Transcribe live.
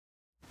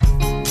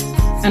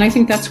And I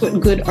think that's what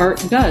good art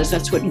does.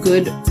 That's what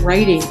good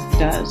writing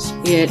does.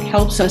 It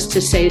helps us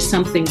to say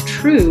something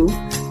true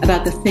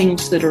about the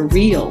things that are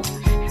real.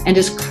 And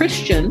as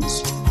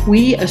Christians,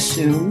 we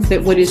assume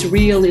that what is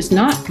real is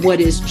not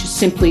what is just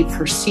simply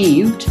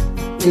perceived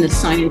in the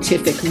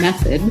scientific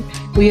method.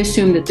 We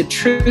assume that the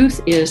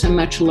truth is a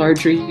much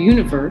larger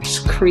universe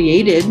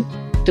created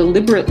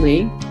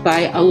deliberately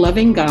by a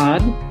loving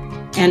God,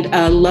 and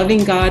a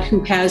loving God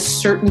who has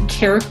certain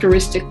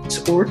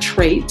characteristics or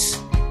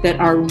traits that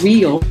are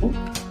real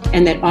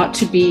and that ought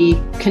to be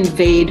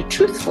conveyed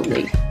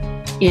truthfully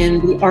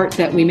in the art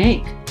that we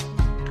make.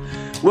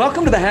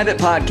 Welcome to the Habit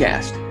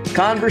Podcast,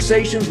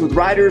 conversations with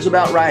writers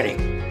about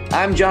writing.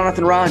 I'm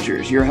Jonathan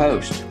Rogers, your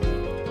host.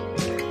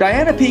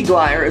 Diana P.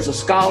 Glyer is a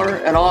scholar,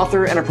 an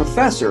author, and a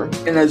professor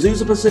in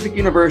Azusa Pacific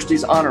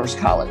University's Honors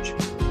College.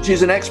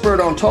 She's an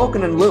expert on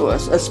Tolkien and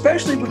Lewis,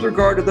 especially with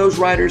regard to those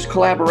writers'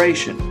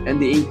 collaboration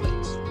and the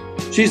Inklings.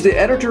 She's the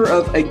editor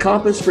of A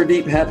Compass for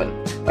Deep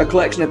Heaven, a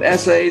collection of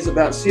essays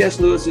about C.S.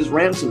 Lewis's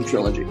Ransom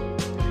Trilogy.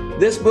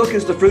 This book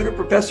is the fruit of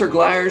Professor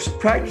Glyer's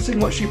practicing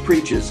what she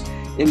preaches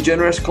in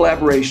generous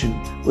collaboration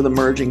with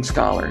emerging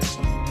scholars.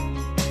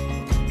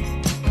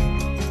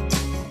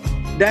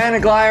 Diana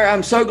Glyer,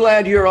 I'm so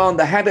glad you're on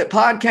the Habit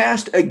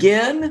Podcast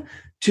again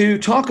to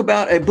talk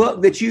about a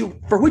book that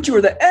for which you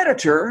were the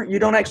editor. You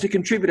don't actually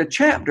contribute a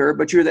chapter,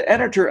 but you're the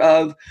editor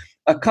of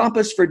A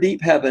Compass for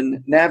Deep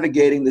Heaven,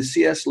 Navigating the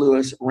C.S.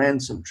 Lewis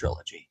Ransom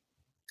Trilogy.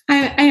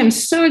 I am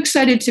so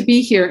excited to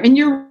be here. And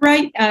you're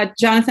right,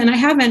 Jonathan, I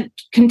haven't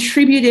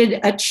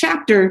contributed a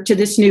chapter to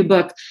this new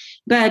book,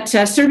 but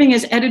serving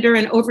as editor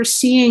and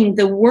overseeing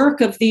the work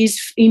of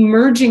these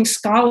emerging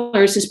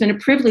scholars has been a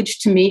privilege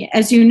to me.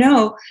 As you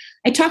know,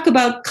 I talk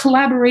about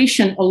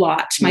collaboration a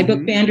lot. My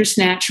book,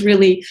 Bandersnatch,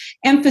 really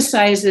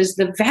emphasizes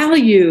the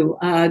value,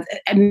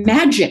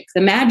 the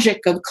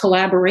magic of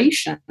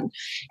collaboration.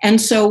 And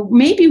so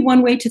maybe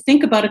one way to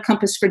think about A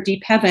Compass for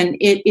Deep Heaven,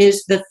 it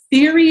is the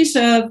theories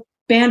of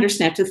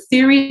Bandersnatch, the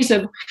theories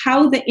of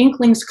how the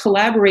Inklings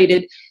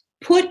collaborated,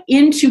 put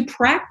into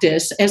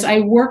practice as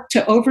I work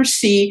to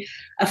oversee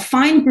a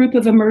fine group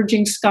of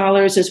emerging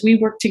scholars as we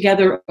work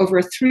together over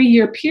a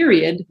 3-year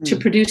period to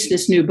produce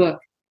this new book.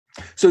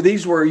 So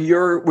these were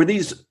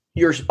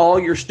all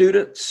your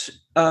students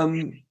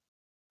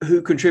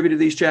who contributed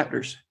these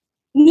chapters?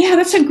 Yeah,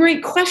 that's a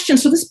great question.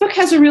 So this book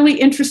has a really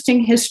interesting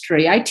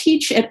history. I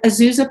teach at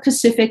Azusa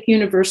Pacific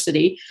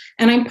University,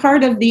 and I'm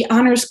part of the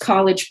Honors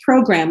College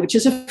program, which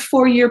is a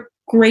 4-year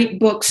great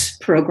books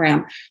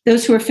program.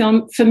 Those who are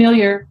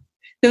familiar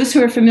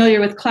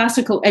with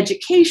classical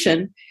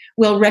education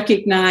will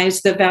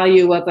recognize the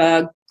value of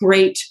a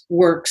great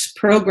works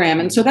program.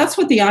 And so that's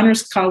what the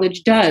Honors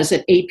College does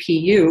at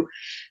APU.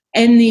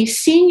 In the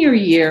senior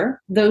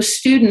year, those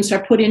students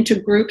are put into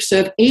groups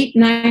of 8,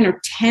 9, or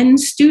 10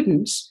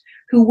 students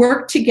who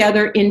work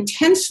together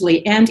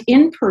intensely and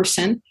in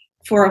person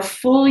for a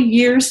full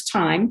year's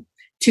time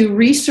to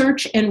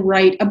research and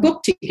write a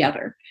book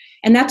together.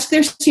 And that's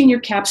their senior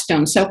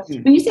capstone. So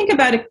when you think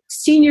about a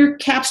senior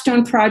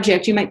capstone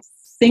project, you might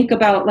think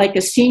about like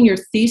a senior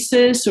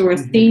thesis or a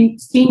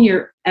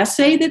senior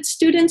essay that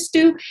students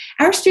do.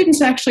 Our students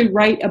actually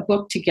write a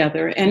book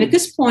together. And at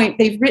this point,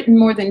 they've written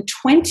more than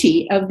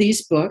 20 of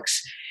these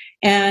books.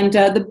 And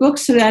the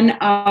books then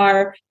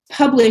are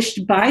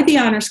published by the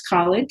Honors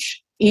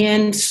College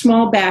in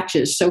small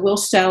batches. So we'll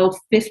sell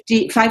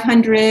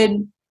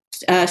 500,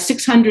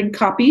 600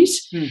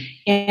 copies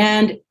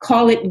and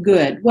call it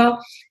good.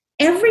 Well,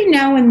 every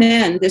now and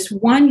then, this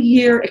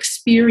 1-year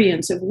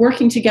experience of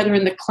working together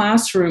in the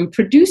classroom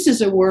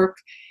produces a work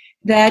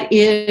that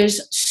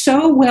is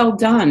so well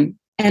done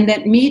and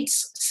that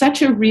meets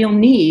such a real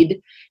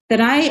need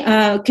that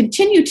I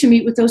continue to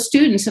meet with those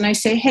students and I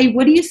say, hey,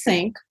 what do you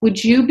think?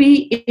 Would you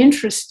be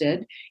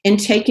interested in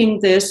taking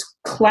this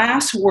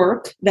class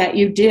work that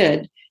you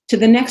did to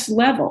the next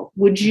level?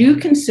 Would you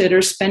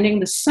consider spending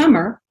the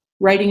summer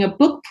writing a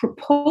book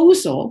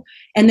proposal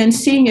and then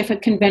seeing if a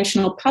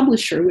conventional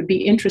publisher would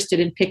be interested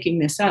in picking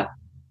this up?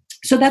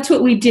 So that's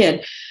what we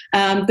did.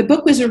 The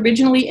book was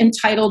originally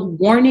entitled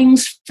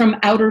Warnings from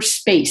Outer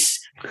Space,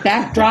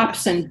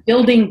 Backdrops and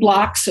Building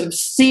Blocks of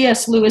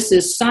C.S.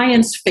 Lewis's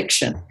Science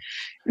Fiction.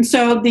 And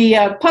so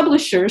the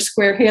publisher,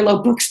 Square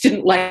Halo Books,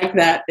 didn't like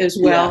that as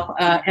well.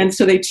 And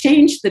so they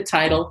changed the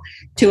title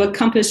to A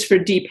Compass for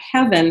Deep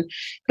Heaven.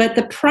 But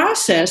the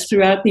process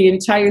throughout the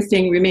entire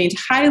thing remained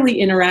highly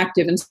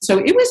interactive. And so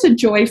it was a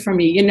joy for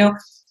me. You know,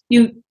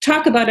 you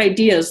talk about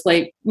ideas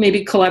like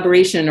maybe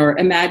collaboration or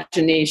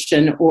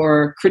imagination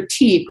or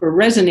critique or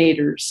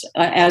resonators,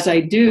 as I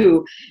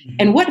do.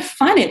 And what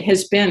fun it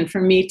has been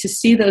for me to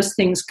see those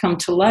things come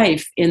to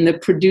life in the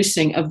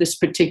producing of this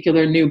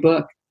particular new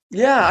book.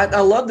 Yeah,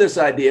 I love this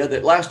idea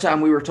that last time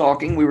we were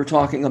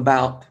talking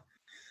about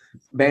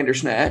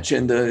Bandersnatch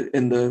and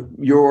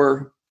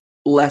your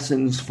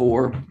lessons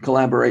for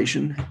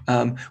collaboration,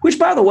 which,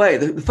 by the way,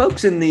 the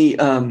folks in the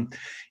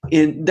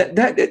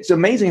that it's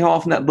amazing how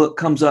often that book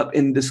comes up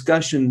in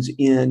discussions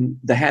in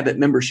the Habit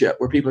membership,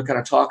 where people are kind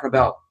of talking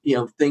about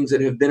things that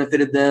have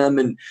benefited them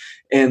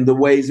and the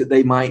ways that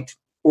they might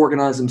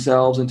organize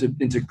themselves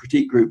into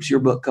critique groups, your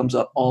book comes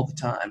up all the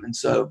time. And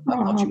so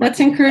that's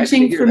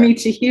encouraging for me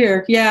to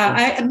hear.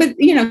 Yeah. But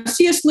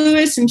C.S.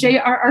 Lewis and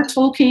J.R.R.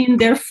 Tolkien,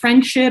 their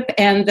friendship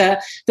and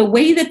the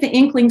way that the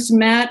Inklings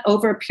met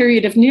over a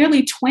period of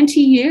nearly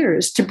 20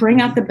 years to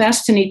bring out the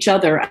best in each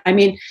other. I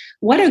mean,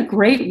 what a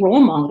great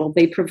role model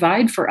they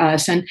provide for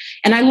us. And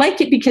I like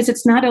it because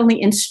it's not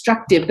only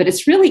instructive, but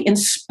it's really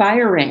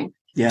inspiring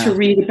to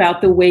read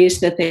about the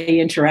ways that they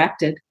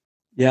interacted.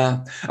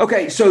 Yeah.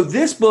 Okay. So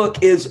this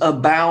book is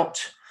about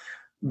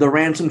the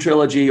Ransom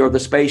trilogy or the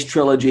space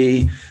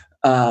trilogy,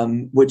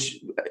 which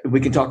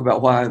we can talk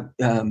about why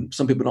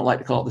some people don't like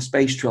to call it the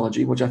space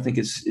trilogy, which I think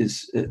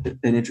is an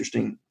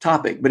interesting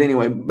topic. But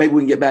anyway, maybe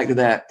we can get back to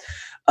that.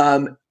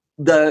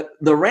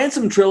 The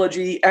Ransom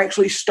trilogy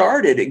actually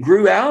started, it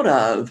grew out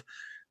of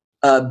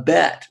a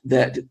bet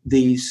that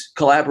these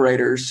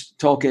collaborators,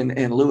 Tolkien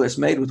and Lewis,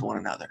 made with one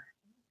another.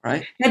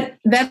 Right.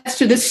 That's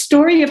true. The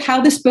story of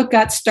how this book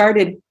got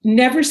started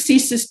never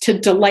ceases to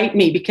delight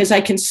me because I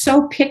can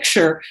so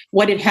picture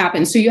what had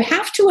happened. So you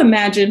have to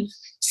imagine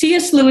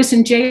C.S. Lewis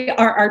and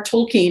J.R.R.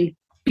 Tolkien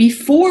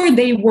before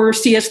they were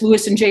C.S.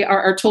 Lewis and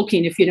J.R.R.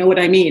 Tolkien, if you know what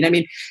I mean. I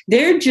mean,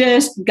 they're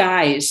just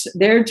guys.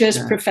 They're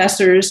just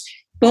professors.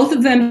 Both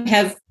of them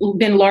have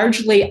been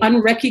largely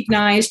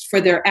unrecognized for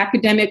their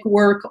academic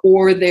work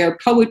or their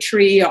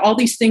poetry, or all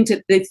these things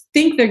that they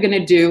think they're going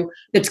to do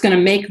that's going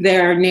to make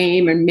their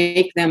name and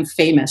make them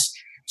famous.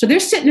 So they're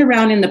sitting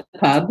around in the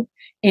pub,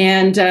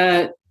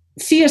 and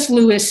C.S.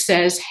 Lewis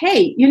says,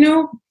 hey,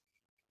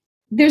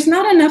 there's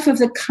not enough of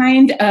the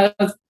kind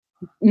of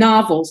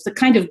novels, the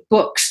kind of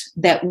books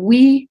that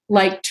we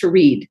like to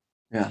read.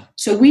 Yeah.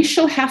 So we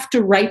shall have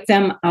to write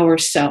them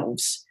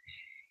ourselves.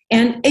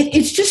 And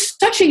it's just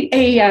such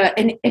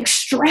an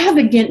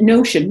extravagant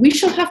notion. We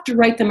shall have to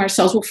write them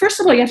ourselves. Well, first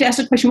of all, you have to ask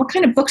the question, what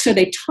kind of books are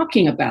they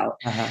talking about?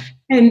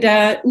 And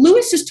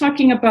Lewis is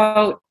talking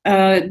about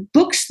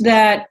books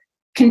that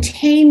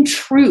contain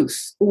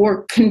truth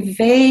or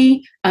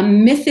convey a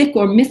mythic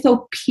or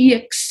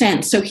mythopoeic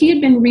sense. So he had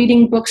been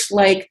reading books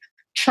like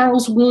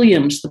Charles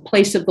Williams' The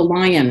Place of the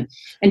Lion,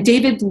 and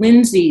David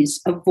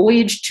Lindsay's A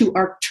Voyage to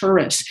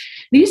Arcturus.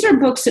 These are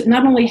books that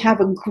not only have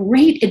a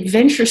great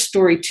adventure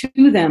story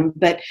to them,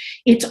 but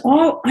it's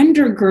all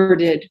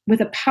undergirded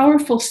with a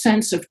powerful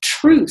sense of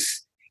truth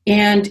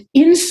and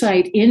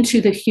insight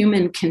into the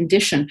human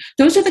condition.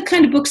 Those are the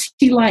kind of books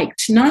he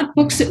liked, not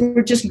books that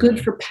were just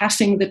good for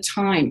passing the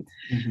time,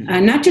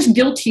 not just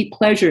guilty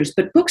pleasures,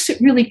 but books that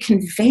really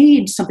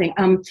conveyed something.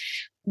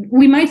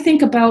 We might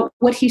think about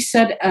what he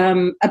said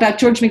about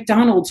George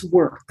MacDonald's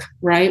work,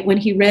 right? When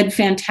he read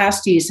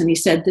Phantastes and he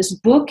said, this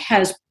book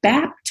has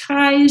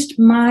baptized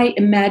my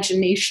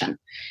imagination.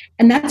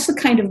 And that's the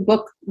kind of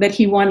book that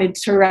he wanted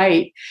to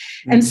write.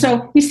 And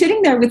so he's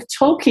sitting there with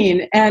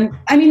Tolkien. And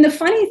I mean, the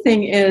funny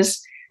thing is,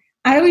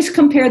 I always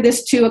compare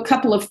this to a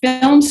couple of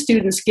film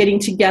students getting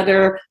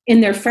together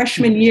in their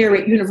freshman year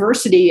at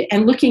university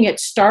and looking at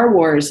Star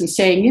Wars and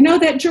saying,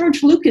 that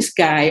George Lucas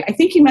guy, I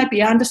think he might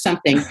be onto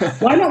something.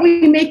 Why don't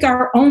we make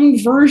our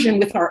own version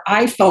with our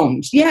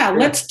iPhones? Yeah,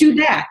 let's do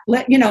that.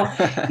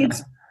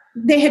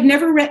 They had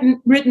never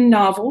written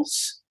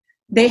novels.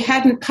 They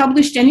hadn't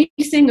published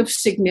anything of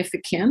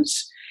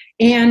significance.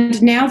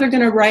 And now they're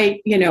going to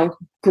write,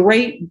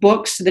 great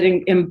books that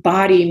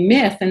embody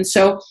myth. And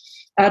so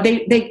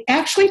they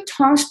actually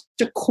tossed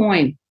a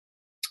coin.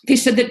 They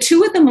said that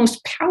two of the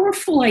most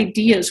powerful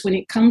ideas when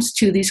it comes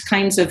to these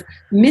kinds of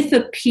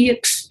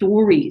mythopoeic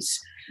stories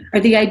are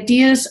the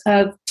ideas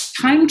of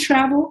time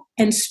travel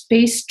and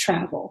space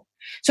travel.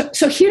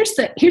 So here's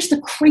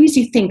the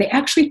crazy thing. They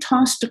actually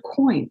tossed a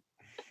coin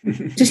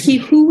to see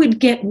who would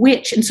get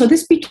which. And so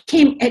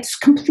it's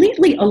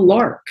completely a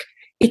lark.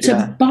 It's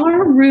a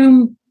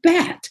barroom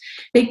bet.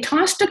 They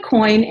tossed a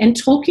coin and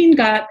Tolkien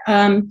got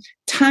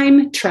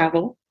time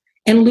travel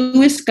and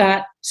Lewis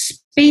got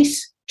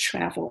space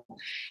travel.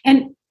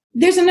 And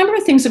there's a number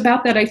of things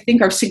about that I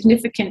think are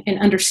significant in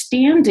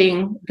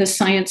understanding the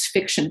science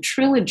fiction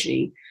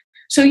trilogy.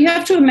 So you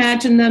have to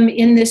imagine them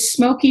in this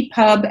smoky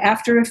pub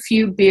after a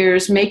few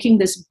beers making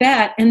this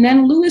bet, and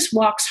then Lewis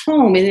walks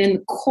home, and in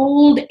the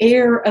cold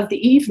air of the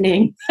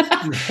evening,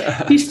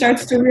 he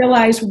starts to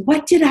realize,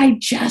 what did I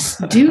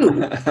just do?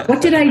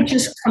 What did I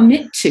just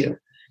commit to?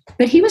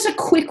 But he was a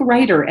quick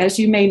writer, as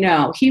you may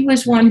know. He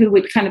was one who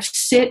would kind of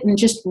sit and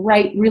just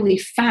write really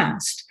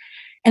fast.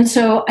 And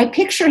so I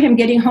picture him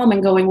getting home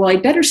and going, well, I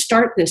better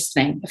start this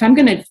thing. If I'm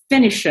going to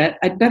finish it,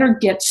 I'd better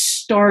get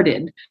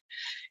started.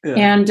 Yeah.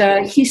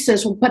 And he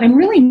says, well, but I'm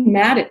really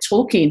mad at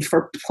Tolkien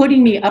for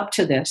putting me up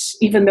to this,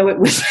 even though it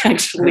was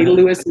actually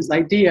Lewis's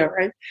idea,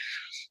 right?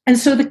 And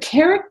so the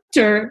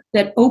character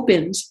that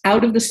opens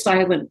Out of the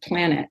Silent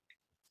Planet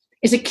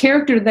is a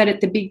character that at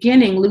the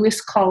beginning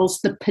Lewis calls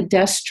the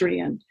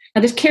pedestrian.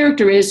 Now this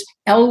character is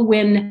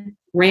Elwyn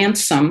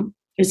Ransom,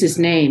 is his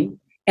name.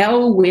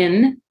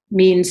 Elwyn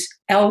means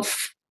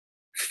elf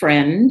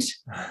friend.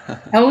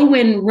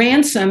 Elwyn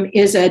Ransom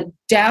is a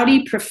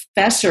dowdy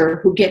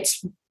professor who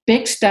gets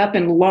mixed up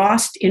and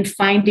lost in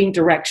finding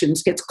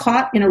directions, gets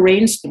caught in a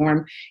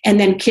rainstorm, and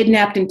then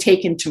kidnapped and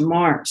taken to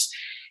Mars.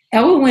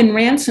 Elwyn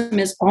Ransom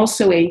is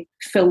also a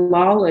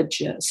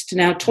philologist.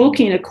 Now,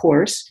 Tolkien, of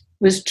course,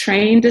 was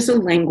trained as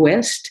a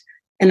linguist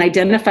and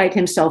identified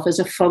himself as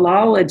a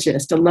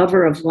philologist, a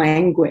lover of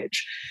language.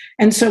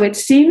 And so it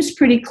seems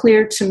pretty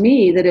clear to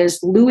me that as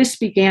Lewis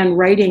began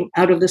writing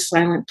Out of the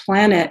Silent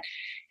Planet,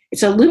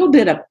 it's a little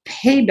bit of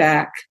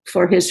payback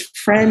for his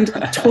friend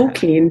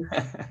Tolkien,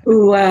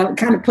 who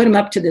kind of put him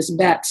up to this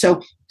bet.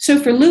 So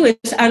for Lewis,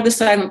 Out of the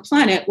Silent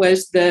Planet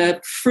was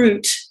the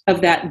fruit of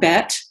that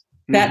bet.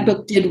 That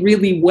book did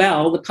really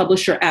well. The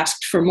publisher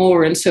asked for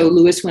more, and so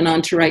Lewis went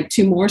on to write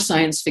 2 more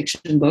science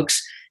fiction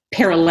books,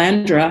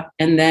 Paralandra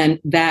and then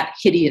That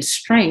Hideous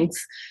Strength.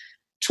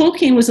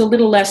 Tolkien was a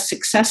little less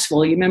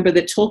successful. You remember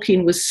that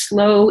Tolkien was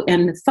slow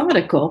and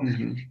methodical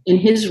in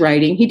his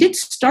writing. He did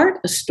start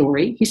a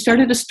story. He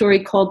started a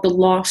story called The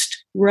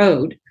Lost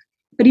Road,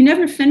 but he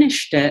never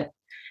finished it.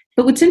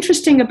 But what's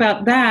interesting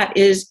about that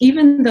is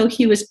even though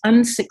he was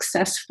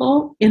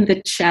unsuccessful in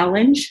the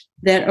challenge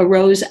that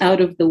arose out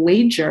of the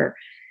wager,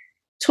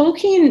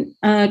 Tolkien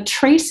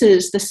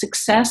traces the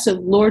success of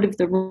Lord of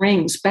the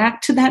Rings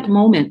back to that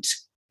moment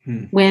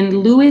when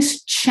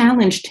Lewis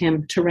challenged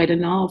him to write a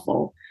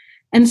novel.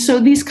 And so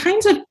these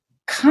kinds of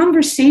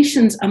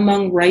conversations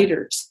among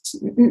writers,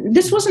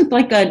 this wasn't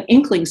like an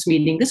Inklings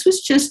meeting. This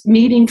was just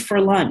meeting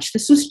for lunch.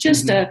 This was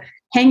just a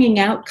hanging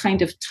out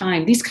kind of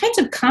time. These kinds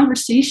of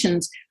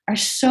conversations are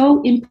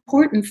so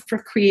important for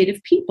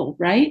creative people,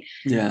 right?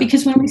 Yeah.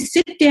 Because when we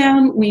sit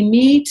down, we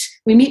meet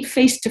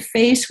face to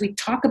face, we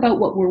talk about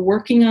what we're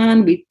working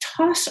on, we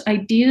toss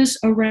ideas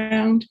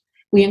around,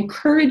 we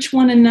encourage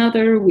one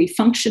another, we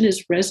function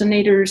as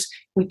resonators,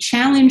 we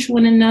challenge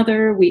one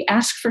another, we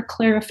ask for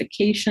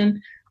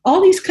clarification. All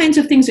these kinds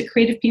of things that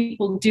creative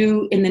people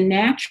do in the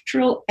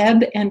natural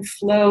ebb and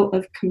flow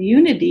of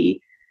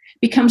community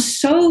becomes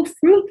so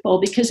fruitful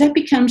because that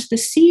becomes the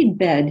seed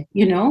bed,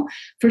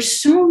 for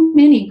so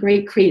many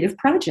great creative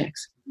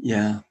projects.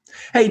 Yeah.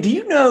 Hey,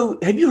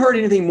 have you heard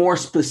anything more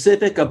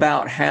specific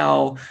about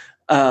how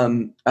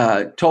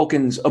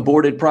Tolkien's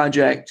aborted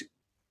project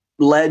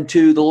led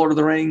to The Lord of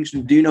the Rings?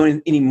 Do you know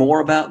any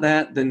more about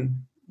that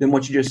than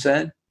what you just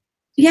said?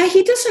 Yeah,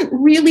 he doesn't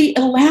really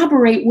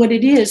elaborate what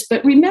it is,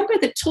 but remember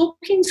that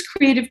Tolkien's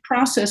creative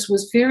process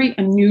was very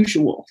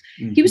unusual.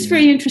 He was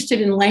very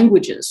interested in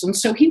languages, and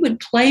so he would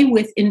play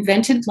with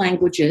invented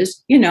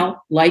languages,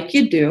 like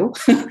you do,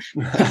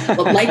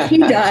 like he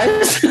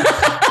does.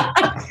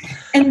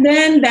 And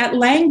then that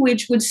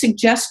language would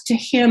suggest to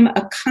him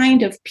a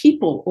kind of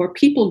people or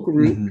people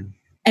group,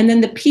 and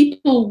then the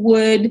people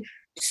would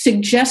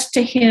suggest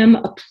to him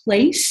a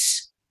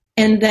place,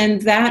 and then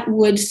that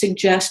would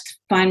suggest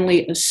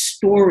finally a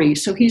story.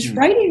 So he's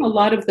writing a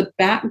lot of the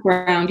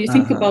background. You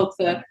think about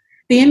the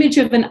image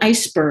of an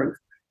iceberg,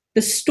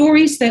 the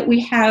stories that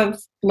we have,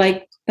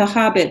 like The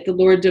Hobbit, The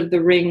Lord of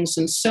the Rings,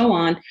 and so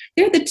on.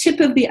 They're the tip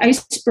of the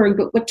iceberg.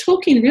 But what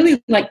Tolkien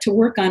really liked to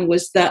work on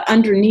was the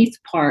underneath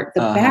part, the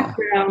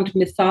background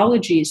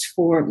mythologies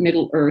for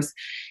Middle-earth.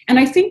 And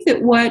I think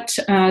that what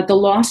The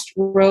Lost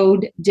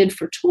Road did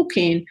for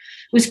Tolkien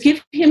was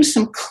give him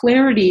some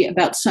clarity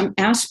about some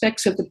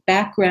aspects of the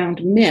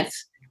background myth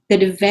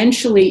that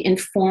eventually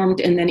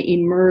informed and then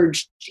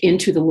emerged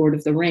into The Lord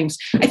of the Rings.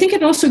 I think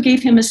it also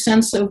gave him a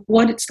sense of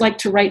what it's like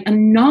to write a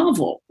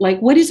novel. Like,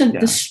 what is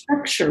the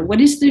structure?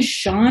 What is the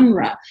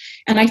genre?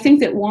 And I think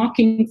that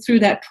walking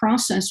through that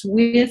process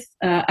with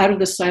Out of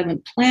the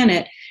Silent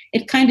Planet,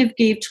 it kind of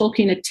gave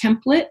Tolkien a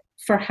template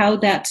for how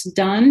that's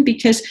done,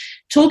 because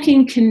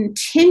Tolkien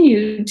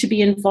continued to be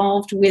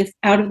involved with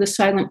Out of the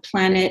Silent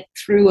Planet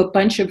through a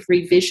bunch of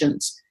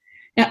revisions.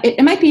 Now,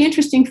 it might be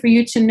interesting for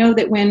you to know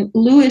that when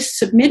Lewis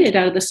submitted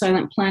Out of the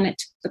Silent Planet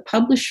to the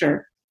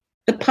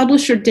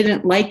publisher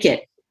didn't like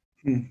it.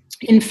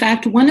 In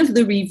fact, one of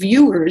the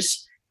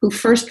reviewers who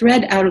first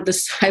read Out of the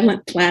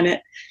Silent Planet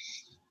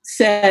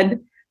said,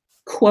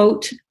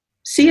 quote,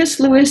 C.S.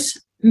 Lewis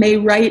may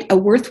write a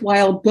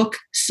worthwhile book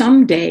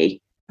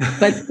someday,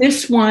 but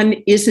this one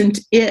isn't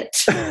it.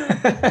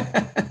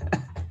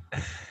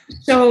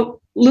 So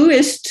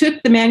Lewis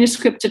took the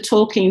manuscript to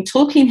Tolkien.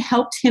 Tolkien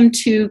helped him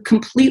to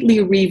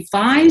completely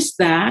revise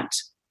that.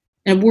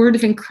 A word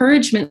of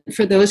encouragement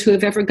for those who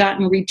have ever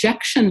gotten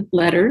rejection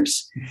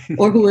letters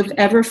or who have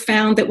ever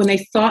found that when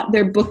they thought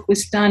their book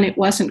was done, it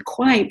wasn't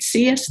quite.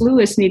 C.S.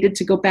 Lewis needed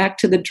to go back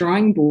to the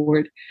drawing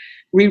board,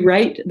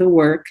 rewrite the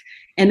work.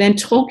 And then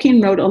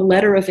Tolkien wrote a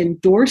letter of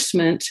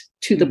endorsement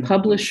to the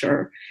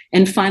publisher.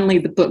 And finally,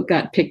 the book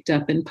got picked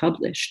up and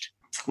published.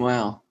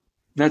 Wow.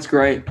 That's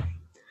great.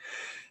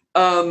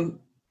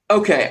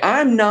 Okay,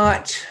 I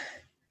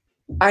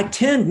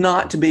tend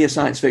not to be a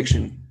science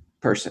fiction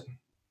person.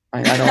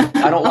 I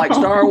don't like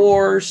Star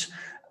Wars.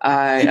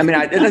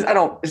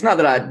 It's not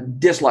that I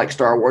dislike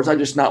Star Wars. I'm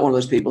just not one of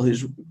those people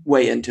who's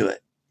way into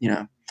it,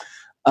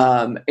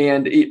 And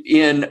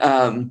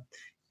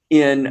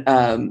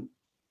in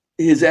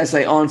his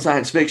essay on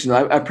science fiction,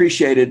 I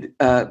appreciated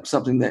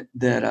something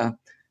that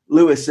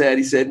Lewis said.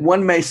 He said,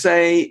 one may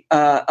say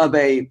of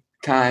a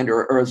kind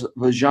or as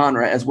a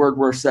genre, as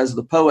Wordsworth says of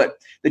the poet,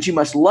 that you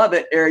must love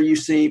it ere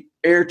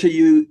to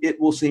you it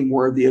will seem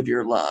worthy of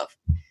your love,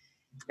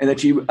 and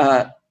that you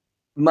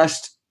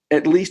must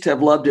at least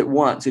have loved it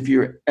once if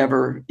you're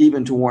ever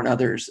even to warn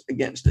others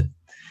against it.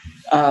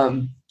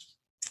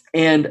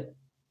 And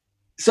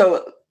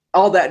so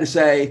all that to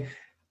say,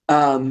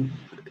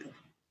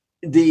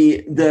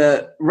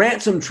 the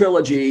Ransom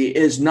trilogy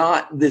is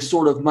not this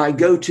sort of my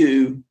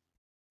go-to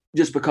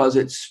just because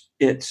it's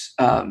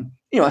a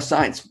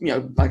science,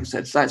 like I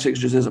said, science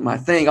fiction just isn't my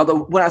thing.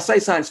 Although when I say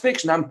science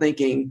fiction, I'm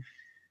thinking,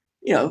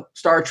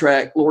 Star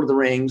Trek, Lord of the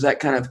Rings, that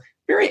kind of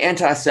very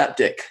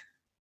antiseptic,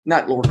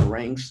 not Lord of the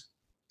Rings,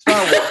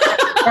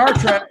 Star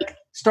Trek,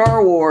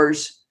 Star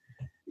Wars,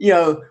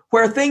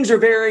 where things are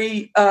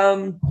very,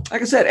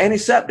 like I said,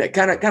 antiseptic,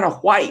 kind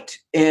of white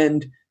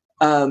and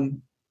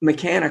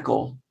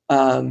mechanical.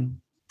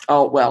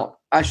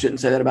 I shouldn't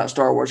say that about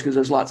Star Wars because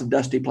there's lots of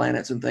dusty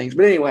planets and things.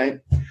 But anyway,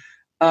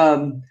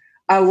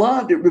 I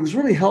loved it. It was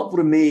really helpful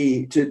to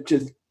me to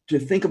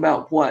think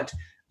about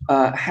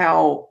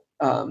how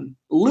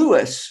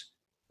Lewis.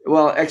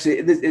 Well, actually,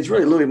 it's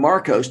really Louis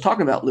Marcos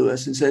talking about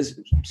Lewis and says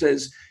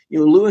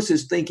Lewis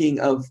is thinking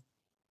of,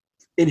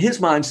 in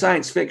his mind,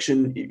 science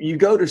fiction. You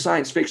go to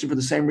science fiction for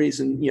the same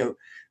reason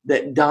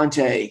that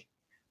Dante,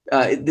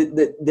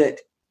 that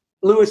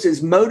Lewis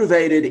is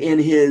motivated in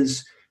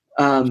his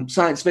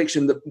science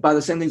fiction by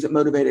the same things that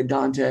motivated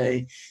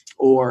Dante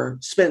or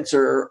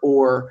Spencer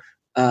or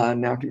now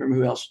I can't remember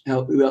who else.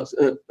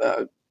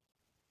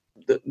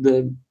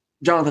 The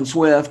Jonathan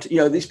Swift.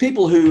 These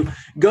people who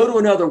go to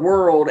another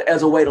world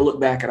as a way to look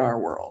back at our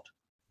world.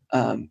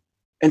 And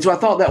so I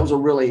thought that was a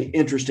really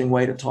interesting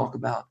way to talk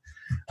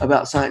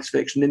about science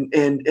fiction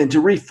and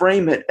to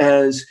reframe it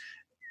as,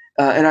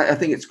 and I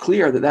think it's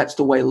clear that that's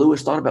the way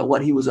Lewis thought about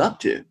what he was up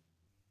to.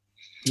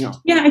 Yeah,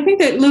 I think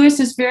that Lewis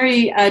is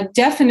very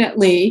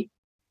definitely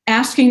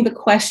asking the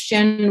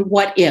question,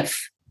 what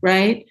if,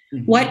 right?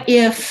 Mm-hmm. What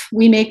if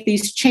we make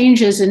these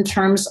changes in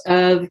terms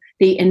of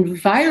the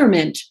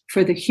environment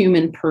for the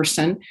human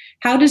person?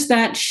 How does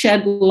that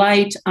shed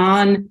light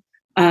on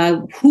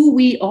who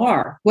we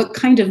are, what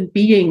kind of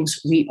beings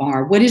we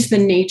are? What is the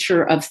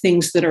nature of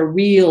things that are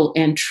real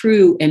and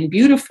true and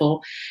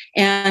beautiful?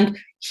 And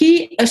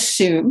he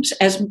assumes,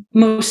 as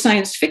most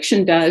science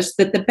fiction does,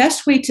 that the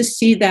best way to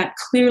see that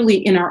clearly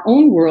in our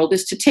own world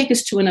is to take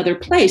us to another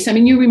place. I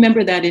mean, you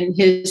remember that in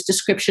his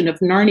description of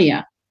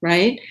Narnia,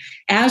 right?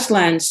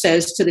 Aslan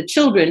says to the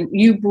children,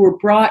 you were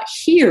brought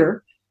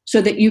here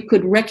so that you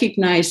could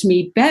recognize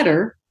me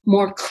better,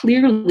 more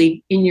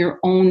clearly in your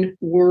own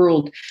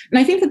world. And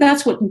I think that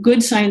that's what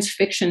good science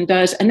fiction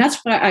does. And that's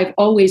why I've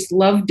always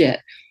loved it,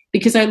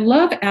 because I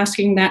love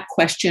asking that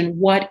question,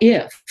 what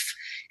if?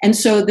 And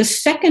so the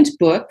second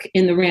book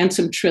in the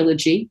Ransom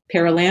trilogy,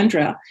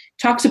 Paralandra,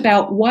 talks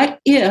about what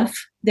if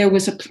there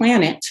was a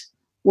planet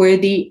where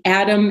the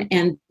Adam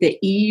and the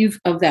Eve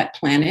of that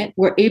planet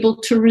were able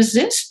to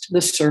resist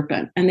the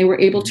serpent, and they were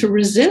able to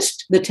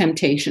resist the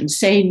temptation,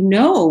 say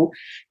no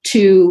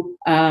to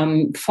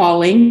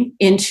falling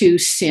into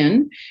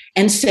sin,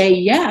 and say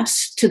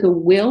yes to the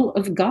will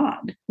of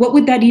God. What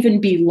would that even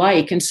be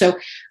like? And so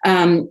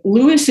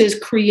Lewis is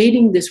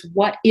creating this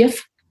what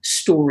if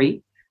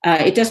story.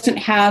 It doesn't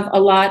have a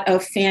lot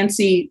of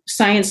fancy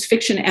science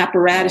fiction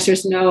apparatus.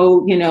 There's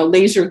no,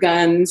 laser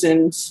guns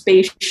and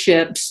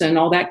spaceships and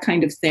all that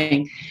kind of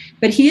thing.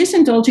 But he is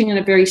indulging in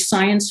a very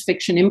science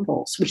fiction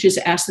impulse, which is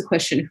to ask the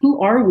question,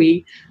 who are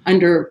we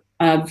under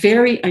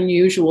very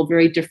unusual,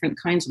 very different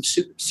kinds of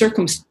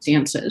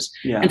circumstances?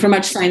 Yeah. And for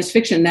much science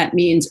fiction, that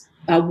means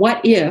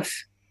what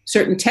if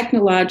certain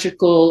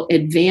technological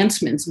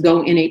advancements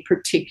go in a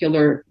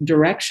particular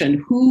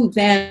direction? Who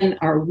then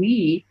are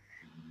we?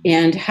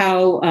 And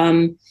how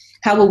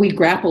will we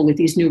grapple with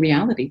these new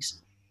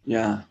realities?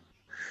 Yeah,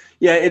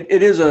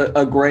 it is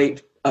a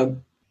great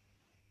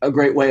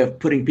way of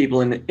putting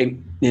people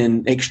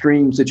in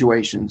extreme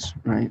situations,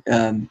 right?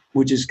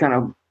 Which is kind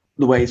of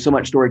the way so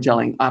much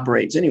storytelling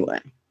operates, anyway.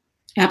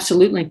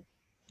 Absolutely.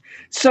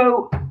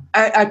 So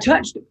I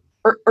touched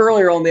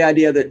earlier on the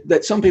idea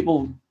that some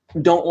people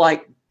don't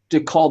like to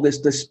call this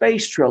the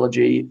space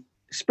trilogy,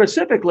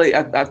 specifically.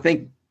 I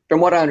think, from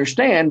what I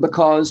understand,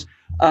 because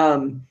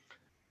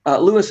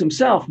Lewis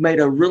himself made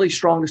a really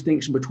strong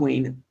distinction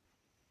between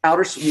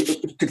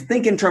to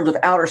think in terms of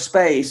outer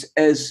space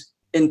as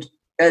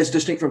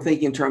distinct from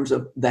thinking in terms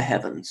of the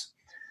heavens,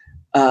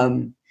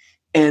 and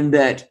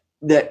that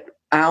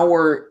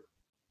our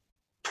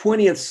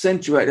 20th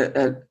century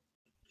did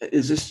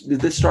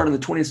this start in the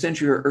 20th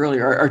century or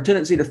earlier? Our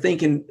tendency to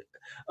think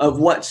of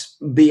what's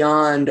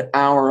beyond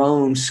our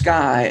own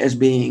sky as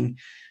being,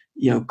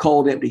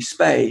 cold, empty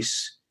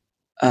space,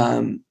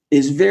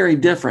 is very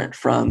different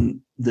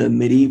from the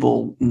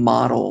medieval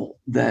model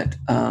that,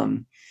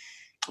 and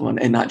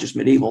not just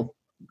medieval,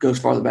 goes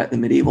farther back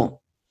than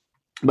medieval,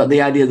 but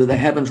the idea that the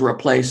heavens were a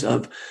place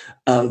of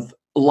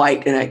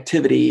light and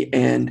activity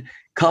and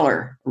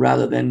color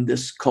rather than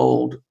this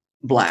cold,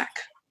 black,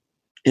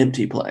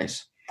 empty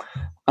place.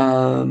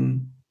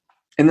 And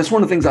that's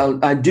one of the things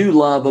I do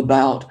love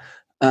about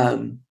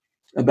the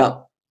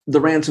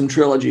Ransom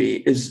trilogy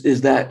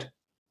is that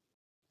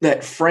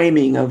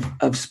framing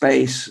of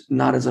space,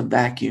 not as a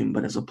vacuum,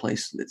 but as a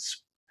place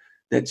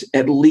that's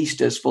at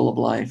least as full of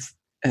life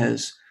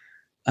as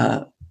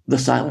the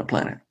Silent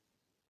Planet.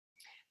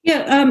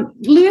 Yeah,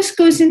 Lewis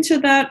goes into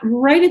that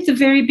right at the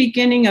very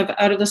beginning of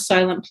Out of the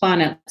Silent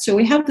Planet. So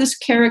we have this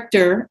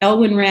character,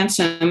 Elwyn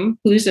Ransom,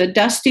 who's a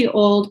dusty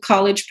old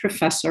college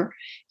professor.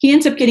 He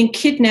ends up getting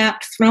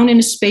kidnapped, thrown in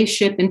a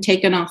spaceship, and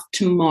taken off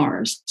to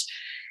Mars.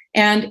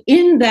 And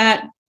in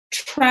that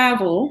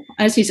travel,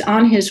 as he's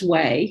on his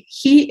way,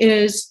 he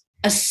is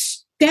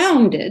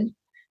astounded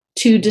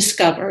to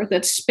discover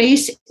that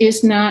space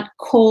is not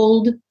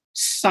cold,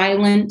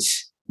 silent,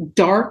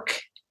 dark,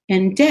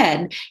 and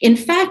dead. In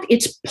fact,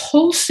 it's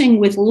pulsing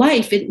with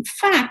life. In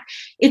fact,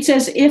 it's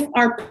as if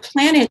our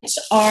planets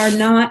are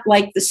not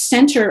like the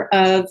center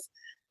of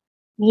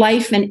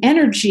life and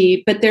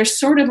energy, but they're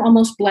sort of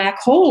almost black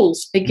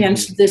holes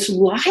against this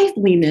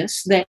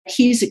liveliness that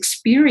he's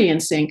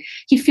experiencing.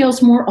 He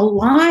feels more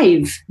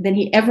alive than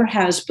he ever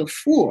has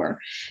before.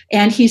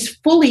 And he's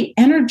fully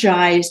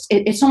energized.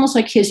 It's almost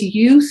like his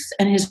youth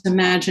and his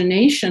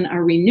imagination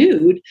are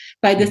renewed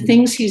by the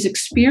things he's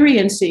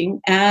experiencing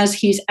as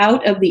he's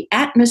out of the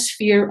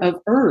atmosphere of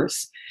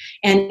Earth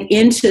and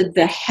into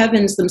the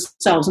heavens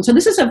themselves. And so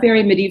this is a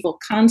very medieval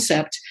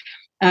concept.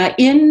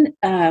 In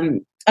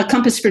A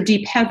Compass for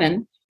Deep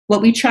Heaven,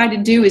 what we try to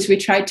do is we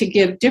try to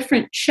give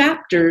different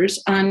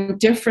chapters on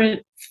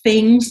different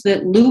things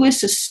that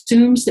Lewis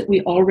assumes that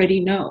we already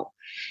know.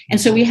 And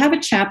so we have a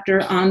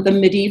chapter on the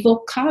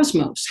medieval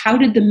cosmos. How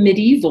did the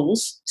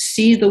medievals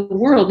see the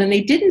world? And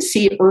they didn't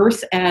see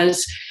Earth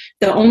as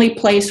the only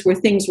place where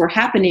things were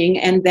happening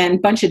and then a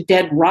bunch of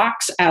dead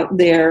rocks out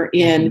there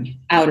in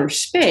outer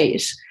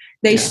space.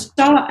 They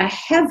saw a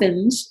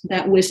heavens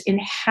that was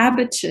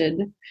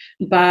inhabited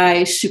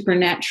by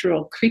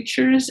supernatural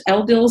creatures,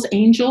 eldils,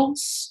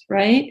 angels,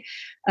 right?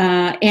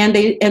 And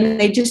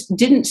they just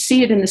didn't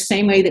see it in the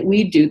same way that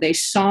we do. They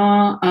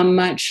saw a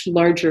much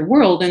larger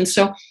world. And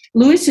so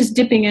Lewis is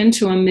dipping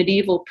into a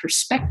medieval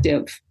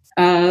perspective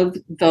of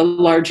the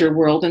larger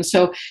world. And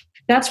so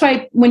that's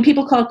why when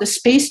people call it the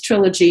space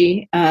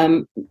trilogy,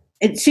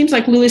 it seems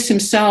like Lewis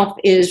himself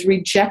is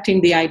rejecting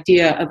the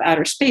idea of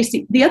outer space.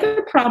 The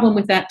other problem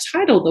with that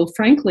title, though,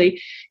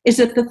 frankly, is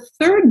that the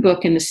third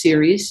book in the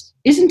series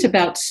isn't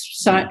about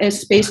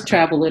space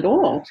travel at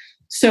all.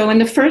 So in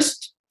the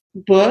first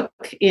book,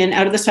 in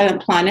Out of the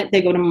Silent Planet,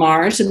 they go to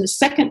Mars. In the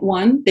second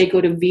one, they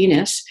go to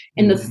Venus.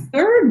 In the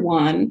third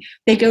one,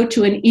 they go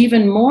to an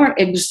even more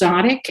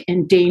exotic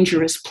and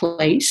dangerous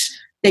place.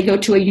 They go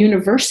to a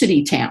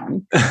university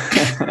town.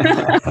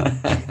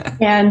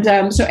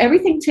 And so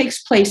everything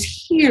takes place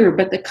here,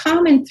 but the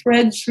common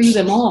thread through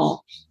them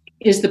all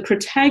is the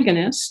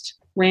protagonist,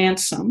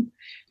 Ransom,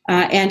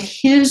 and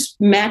his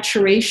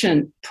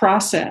maturation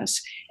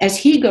process as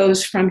he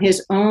goes from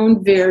his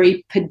own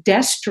very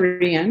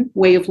pedestrian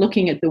way of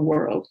looking at the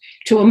world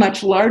to a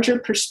much larger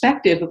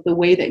perspective of the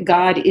way that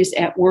God is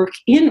at work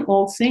in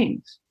all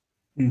things.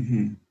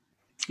 Mm-hmm.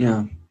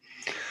 Yeah.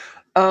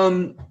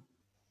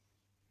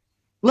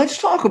 Let's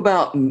talk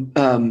about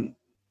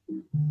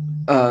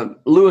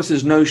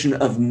Lewis's notion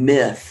of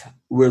myth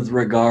with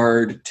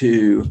regard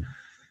to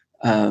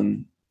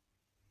the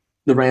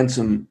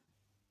Ransom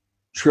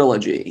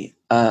trilogy.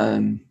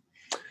 I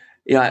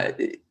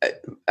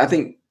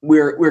think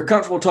we're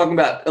comfortable talking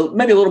about,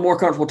 maybe a little more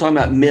comfortable talking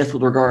about myth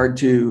with regard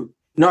to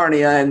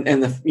Narnia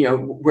and the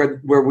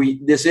where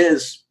this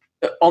is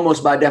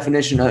almost by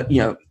definition we're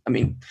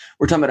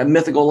talking about a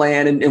mythical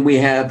land, and we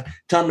have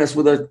Thomas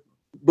with a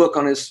book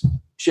on his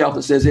shelf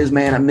that says, "Is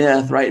man a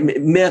myth?" Right?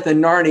 Myth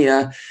in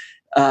Narnia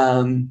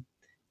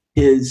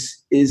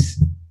is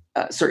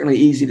certainly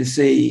easy to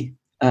see.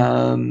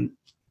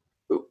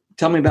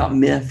 Tell me about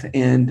myth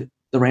and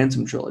the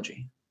Ransom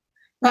trilogy.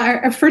 Well,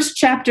 our first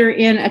chapter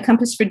in A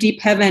Compass for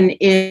Deep Heaven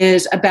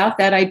is about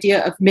that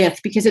idea of myth,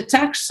 because it's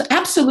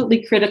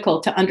absolutely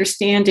critical to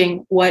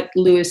understanding what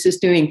Lewis is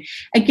doing.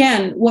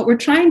 Again, what we're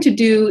trying to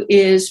do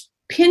is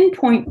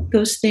pinpoint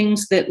those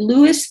things that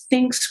Lewis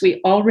thinks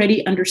we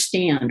already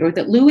understand, or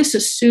that Lewis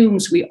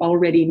assumes we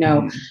already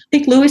know. I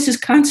think Lewis is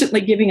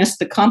constantly giving us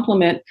the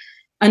compliment,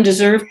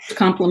 undeserved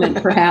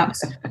compliment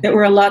perhaps, that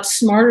we're a lot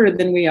smarter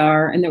than we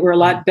are and that we're a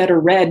lot better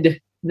read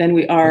than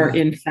we are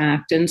in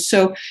fact. And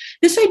so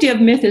this idea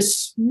of myth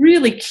is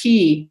really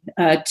key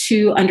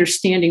to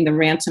understanding the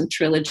Ransom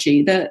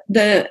trilogy.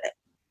 The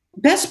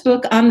best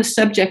book on the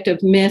subject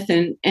of myth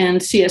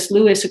and C.S.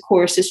 Lewis, of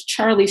course, is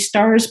Charlie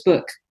Starr's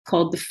book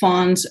called The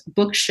Fawn's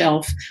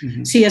Bookshelf,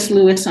 C.S.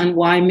 Lewis on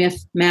Why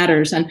Myth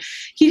Matters. And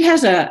he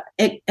has a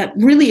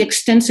really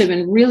extensive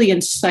and really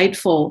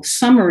insightful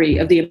summary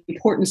of the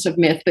importance of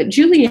myth. But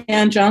Julie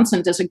Ann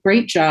Johnson does a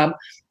great job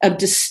of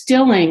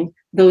distilling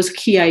those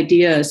key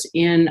ideas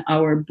in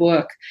our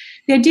book.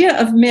 The idea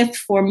of myth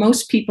for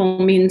most people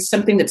means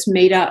something that's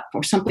made up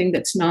or something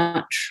that's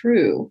not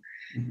true.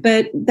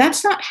 But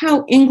that's not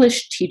how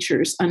English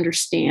teachers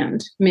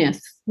understand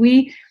myth.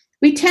 We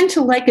we tend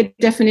to like a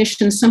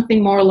definition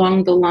something more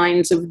along the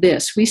lines of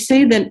this. We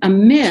say that a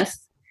myth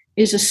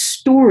is a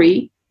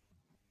story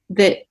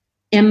that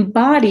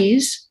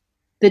embodies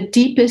the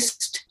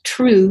deepest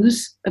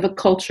truths of a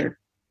culture.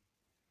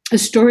 A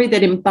story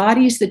that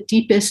embodies the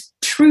deepest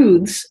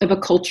truths of a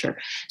culture.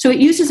 So it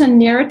uses a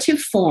narrative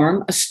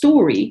form, a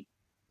story,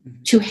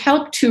 to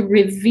help to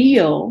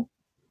reveal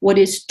what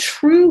is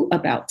true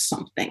about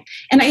something.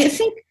 And I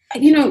think,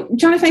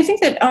 Jonathan, I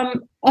think that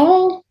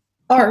all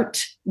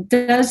art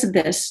does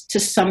this to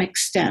some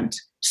extent.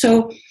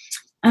 So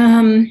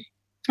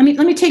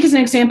let me take as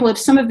an example, if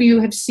some of you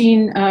have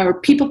seen, or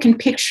people can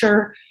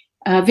picture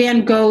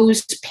Van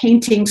Gogh's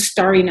painting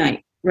Starry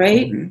Night,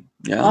 right? Mm-hmm.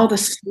 Yeah. All the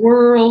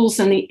swirls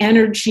and the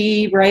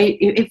energy, right?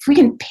 If we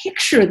can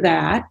picture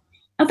that,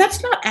 now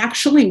that's not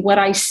actually what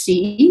I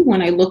see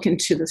when I look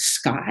into the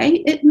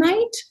sky at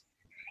night.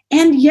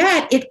 And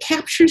yet it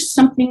captures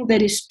something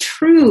that is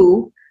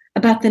true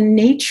about the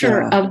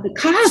nature of the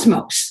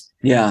cosmos.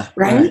 Yeah.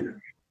 Right?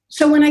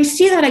 So when I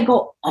see that, I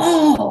go,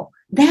 oh,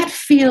 that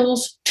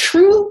feels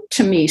true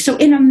to me. So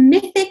in a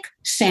mythic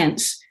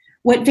sense,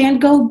 what Van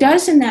Gogh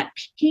does in that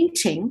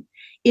painting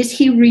is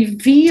he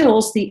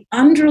reveals the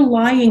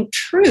underlying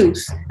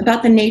truth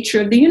about the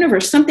nature of the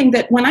universe, something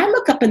that when I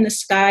look up in the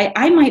sky,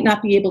 I might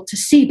not be able to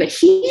see, but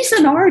he's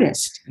an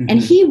artist, and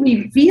he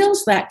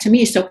reveals that to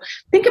me. So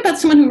think about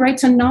someone who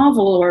writes a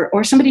novel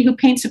or somebody who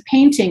paints a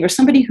painting or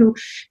somebody who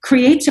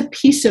creates a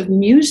piece of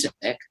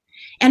music,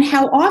 and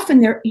how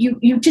often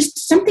you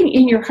just something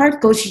in your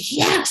heart goes,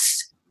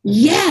 yes,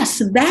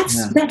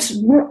 that's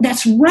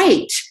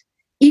right.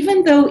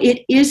 Even though it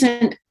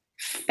isn't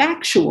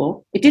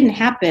factual, it didn't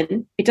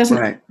happen, it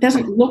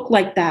doesn't look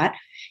like that,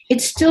 it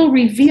still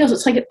reveals,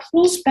 it's like it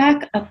pulls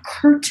back a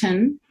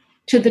curtain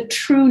to the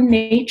true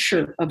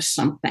nature of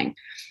something.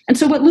 And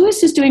so what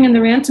Lewis is doing in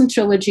the Ransom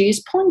trilogy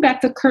is pulling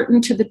back the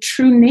curtain to the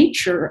true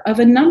nature of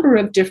a number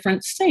of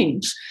different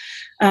things.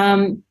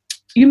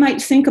 You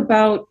might think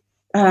about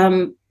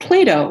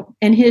Plato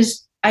and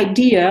his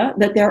idea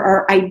that there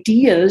are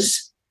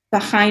ideas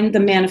behind the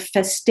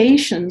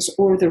manifestations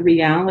or the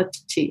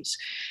realities.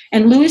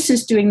 And Lewis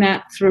is doing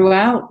that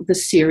throughout the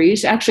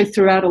series, actually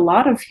throughout a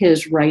lot of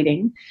his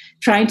writing,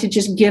 trying to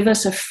just give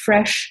us a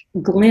fresh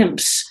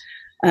glimpse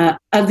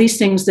of these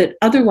things that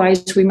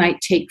otherwise we might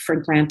take for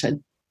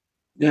granted.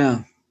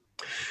 Yeah.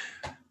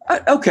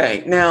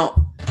 Okay.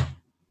 Now,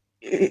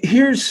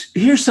 here's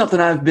something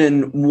I've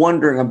been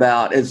wondering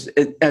about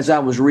as I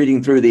was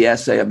reading through the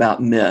essay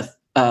about myth.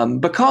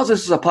 Because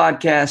this is a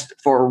podcast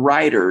for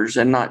writers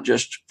and not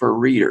just for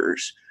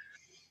readers,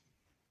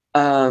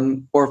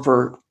 or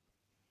for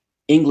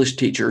English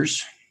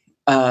teachers,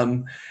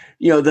 the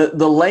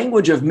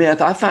language of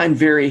myth I find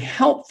very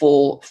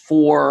helpful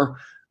for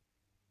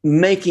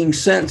making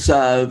sense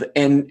of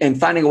and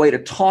finding a way to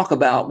talk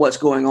about what's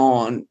going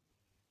on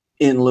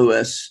in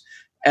Lewis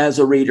as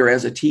a reader,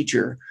 as a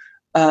teacher.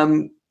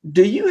 Do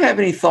you have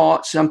any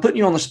thoughts? I'm putting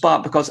you on the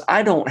spot because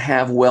I don't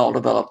have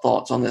well-developed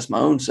thoughts on this my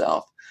own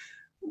self.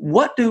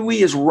 What do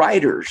we as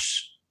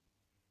writers,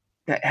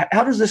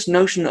 how does this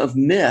notion of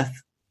myth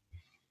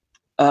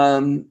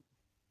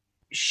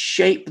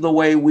shape the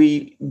way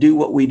we do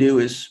what we do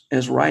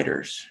as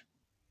writers?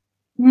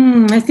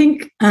 I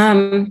think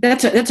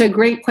that's a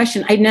great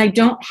question. I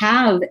don't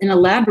have an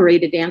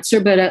elaborated answer,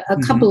 but a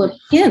couple of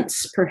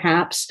hints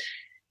perhaps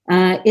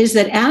is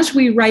that as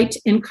we write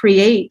and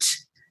create,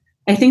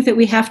 I think that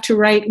we have to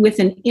write with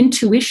an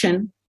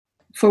intuition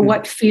for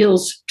what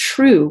feels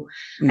true.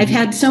 I've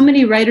had so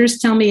many writers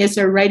tell me as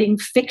they're writing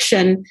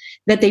fiction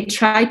that they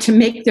try to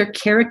make their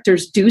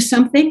characters do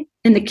something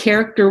and the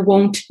character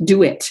won't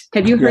do it.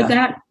 Have you heard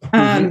that?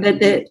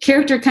 That the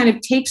character kind of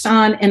takes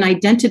on an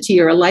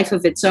identity or a life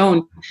of its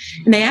own.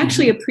 And they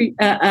actually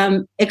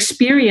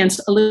experience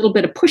a little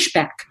bit of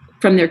pushback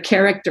from their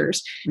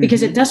characters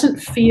because it doesn't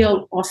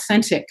feel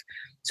authentic.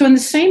 So in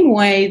the same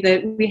way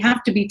that we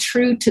have to be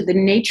true to the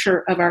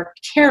nature of our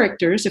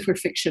characters, if we're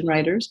fiction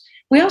writers,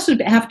 we also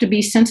have to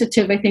be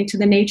sensitive, I think, to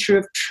the nature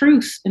of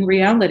truth and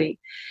reality.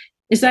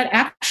 Is that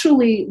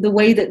actually the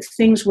way that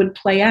things would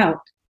play out?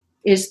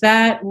 Is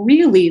that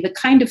really the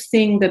kind of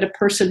thing that a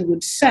person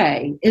would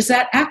say? Is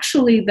that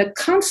actually the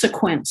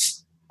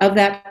consequence of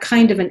that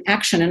kind of an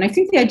action? And I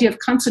think the idea of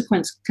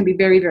consequence can be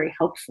very, very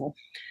helpful.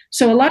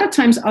 So a lot of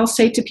times I'll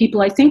say to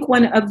people, I think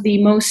one of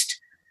the most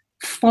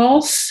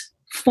false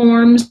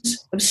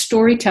forms of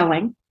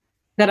storytelling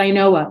that I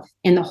know of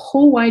in the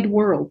whole wide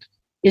world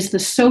is the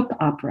soap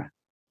opera.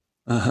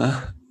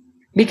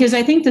 Because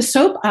I think the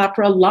soap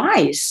opera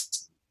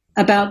lies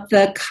about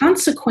the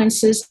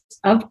consequences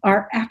of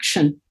our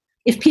action.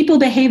 If people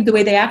behave the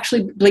way they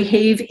actually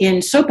behave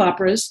in soap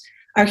operas,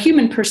 our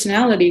human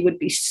personality would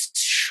be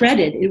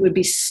shredded. It would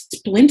be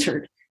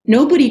splintered.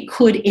 Nobody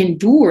could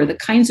endure the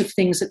kinds of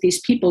things that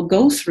these people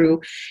go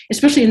through,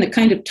 especially in the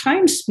kind of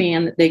time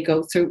span that they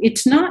go through.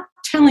 It's not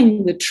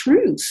telling the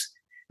truth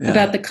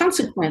about the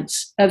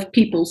consequence of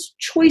people's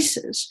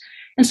choices.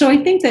 And so I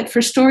think that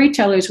for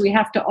storytellers, we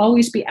have to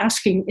always be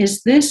asking,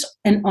 is this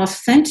an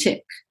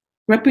authentic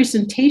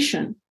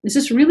representation? Is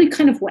this really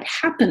kind of what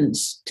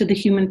happens to the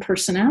human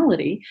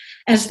personality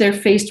as they're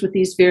faced with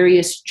these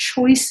various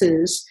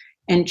choices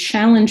and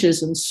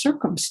challenges and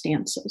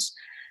circumstances?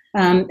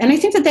 And I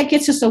think that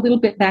gets us a little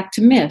bit back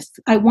to myth.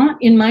 I want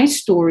in my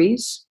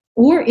stories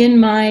or in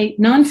my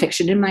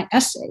nonfiction, in my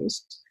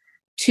essays,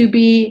 to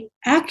be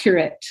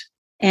accurate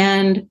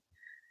and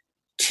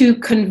to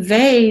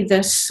convey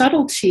the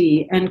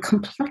subtlety and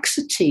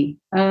complexity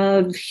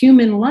of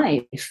human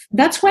life.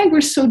 That's why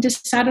we're so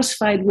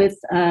dissatisfied with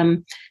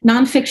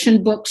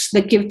nonfiction books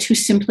that give too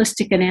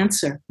simplistic an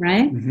answer,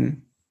 right? Mm-hmm.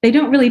 They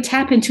don't really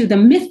tap into the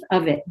myth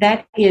of it.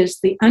 That is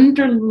the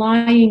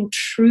underlying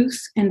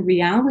truth and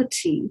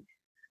reality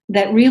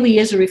that really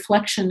is a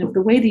reflection of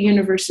the way the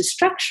universe is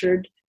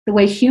structured, the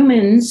way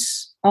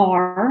humans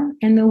are,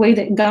 and the way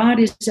that God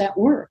is at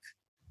work.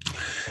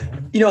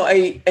 You know,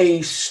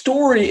 a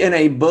story in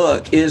a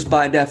book is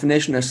by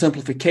definition a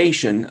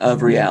simplification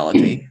of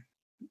reality,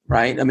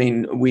 right? I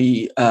mean,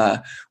 we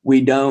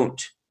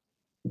don't.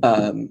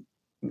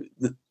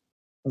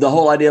 The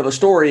whole idea of a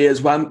story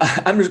is, well,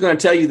 I'm just going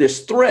to tell you this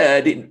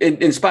thread,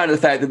 in spite of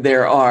the fact that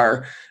there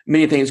are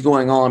many things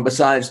going on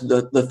besides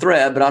the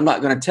thread, but I'm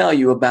not going to tell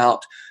you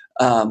about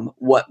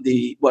what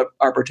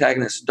our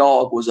protagonist's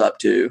dog was up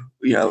to,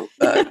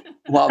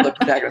 while the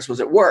protagonist was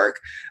at work.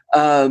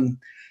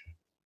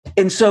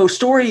 And so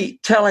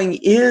storytelling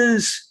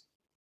is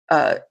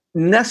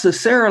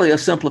necessarily a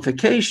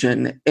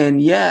simplification, and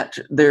yet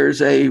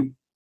there's a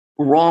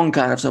wrong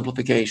kind of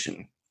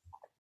simplification.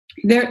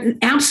 They're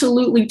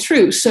absolutely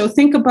true. So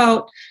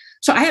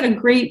I had a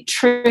great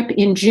trip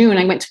in June.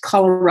 I went to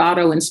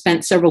Colorado and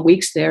spent several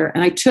weeks there,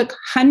 and I took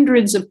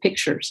hundreds of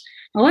pictures.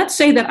 Now, let's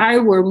say that I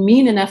were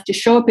mean enough to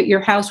show up at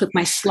your house with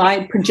my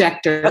slide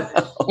projector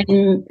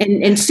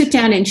and sit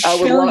down and show you.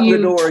 I would lock the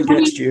door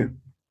against you.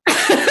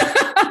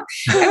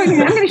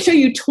 I'm going to show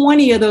you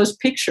 20 of those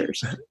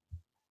pictures.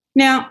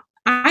 Now,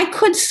 I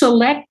could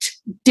select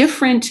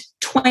different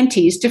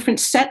 20s, different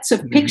sets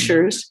of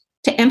pictures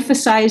to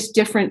emphasize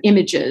different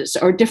images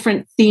or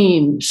different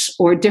themes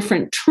or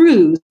different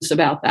truths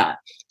about that.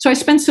 So I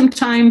spent some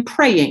time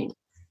praying.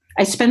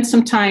 I spent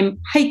some time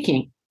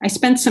hiking. I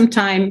spent some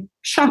time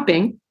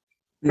shopping,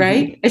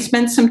 right? I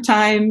spent some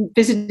time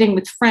visiting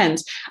with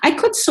friends. I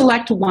could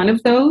select one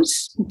of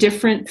those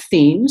different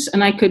themes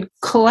and I could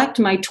collect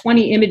my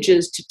 20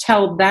 images to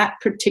tell that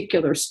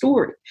particular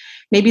story.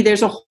 Maybe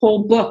there's a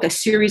whole book, a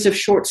series of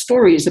short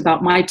stories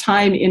about my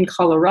time in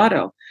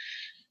Colorado.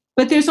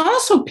 But there's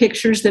also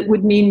pictures that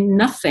would mean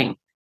nothing,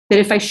 that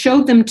if I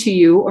showed them to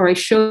you, or I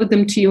showed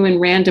them to you in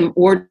random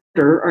order,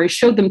 or I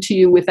showed them to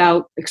you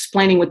without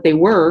explaining what they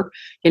were,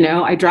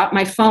 I dropped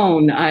my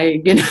phone,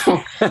 I,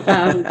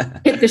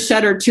 hit the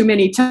shutter too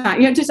many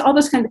times, just all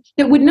those kind of,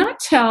 that would not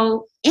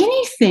tell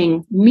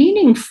anything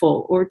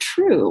meaningful or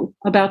true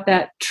about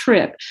that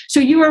trip.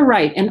 So you are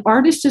right. An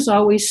artist is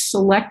always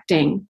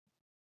selecting,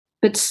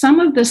 but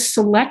some of the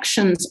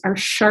selections are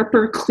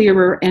sharper,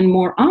 clearer, and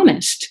more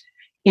honest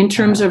in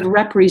terms of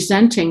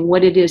representing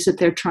what it is that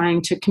they're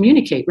trying to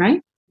communicate,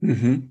 right?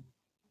 Mm-hmm.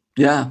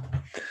 Yeah.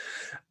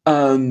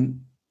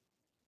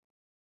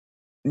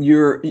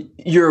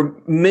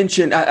 Your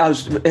mention, I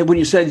was, when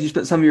you said you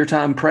spent some of your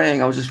time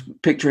praying, I was just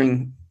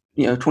picturing,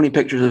 20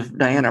 pictures of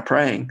Diana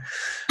praying.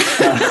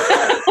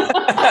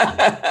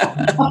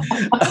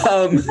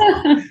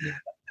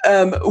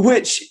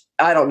 Which,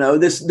 I don't know,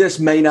 this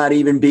may not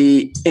even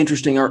be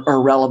interesting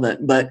or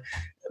relevant, but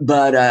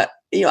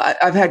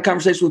I've had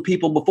conversations with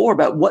people before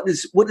about what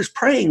does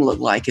praying look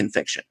like in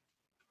fiction?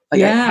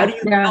 How do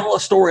you tell a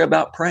story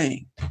about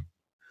praying?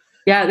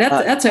 Yeah,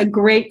 that's a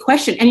great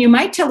question. And you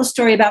might tell a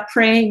story about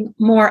praying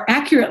more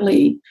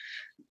accurately.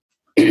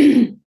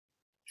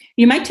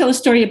 You might tell a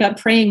story about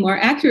praying more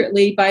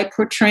accurately by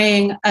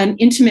portraying an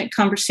intimate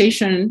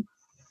conversation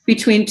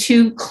between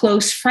two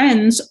close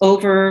friends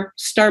over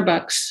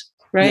Starbucks,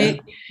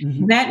 right? Yeah.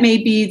 Mm-hmm. That may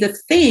be the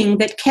thing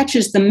that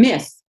catches the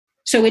myth.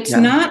 So it's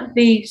not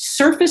the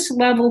surface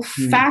level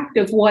fact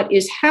of what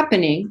is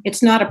happening.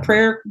 It's not a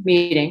prayer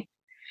meeting.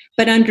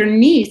 But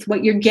underneath,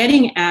 what you're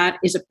getting at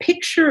is a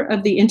picture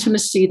of the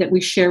intimacy that we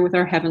share with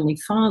our Heavenly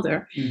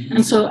Father. Mm-hmm.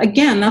 And so,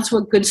 again, that's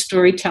what good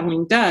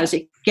storytelling does.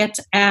 It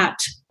gets at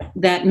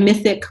that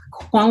mythic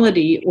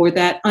quality or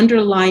that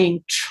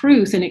underlying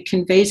truth, and it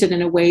conveys it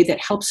in a way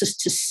that helps us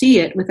to see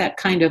it with that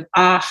kind of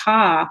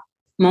aha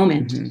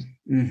moment.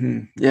 Mm-hmm. Mm-hmm.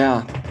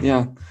 Yeah.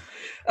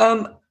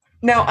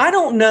 Now, I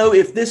don't know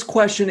if this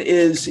question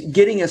is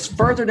getting us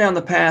further down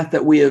the path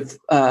that we have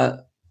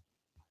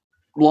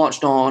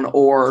launched on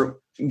or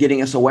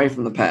getting us away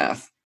from the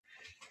path.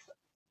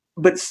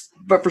 But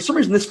for some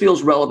reason, this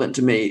feels relevant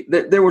to me.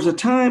 There was a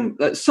time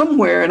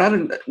somewhere,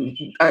 and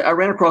I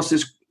ran across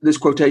this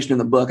quotation in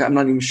the book. I'm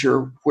not even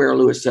sure where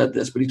Lewis said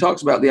this, but he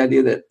talks about the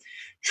idea that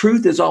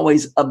truth is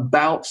always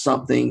about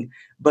something,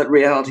 but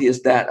reality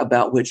is that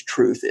about which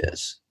truth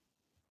is.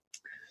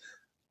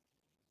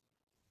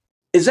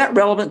 Is that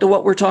relevant to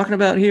what we're talking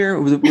about here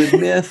with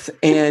myth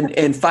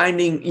and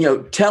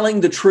finding,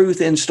 telling the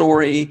truth in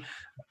story,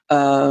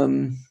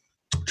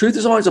 truth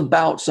is always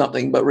about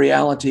something, but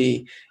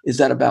reality is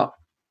that about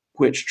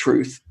which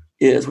truth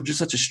is, which is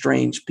such a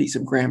strange piece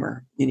of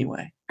grammar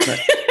anyway. But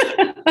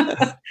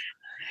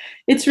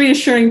it's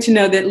reassuring to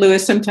know that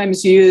Lewis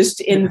sometimes used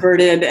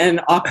inverted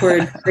and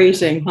awkward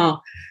phrasing, huh?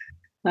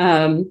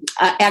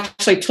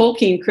 Actually,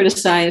 Tolkien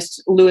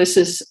criticized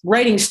Lewis's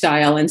writing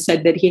style and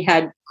said that he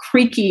had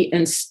creaky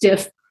and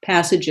stiff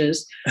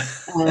passages.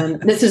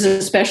 This is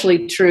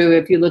especially true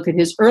if you look at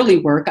his early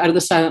work. Out of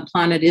the Silent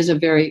Planet is a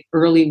very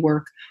early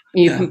work.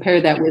 And you compare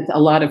that with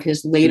a lot of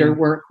his later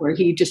work where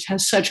he just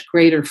has such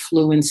greater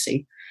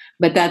fluency.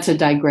 But that's a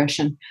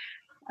digression.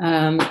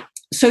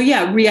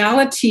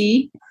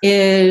 Reality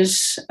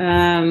is,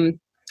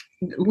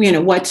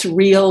 what's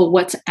real,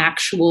 what's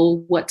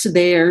actual, what's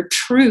there.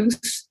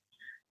 Truth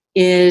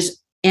is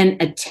an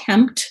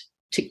attempt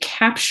to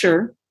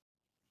capture,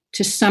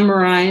 to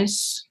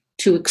summarize,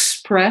 to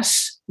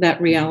express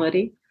that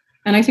reality.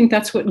 And I think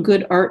that's what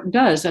good art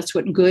does. That's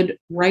what good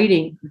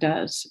writing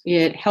does.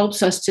 It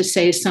helps us to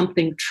say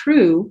something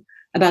true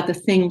about the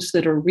things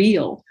that are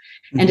real.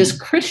 Mm-hmm. And as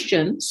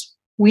Christians,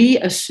 we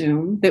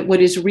assume that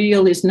what is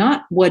real is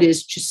not what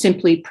is just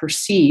simply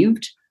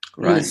perceived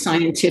in the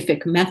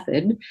scientific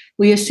method.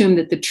 We assume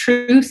that the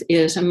truth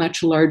is a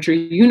much larger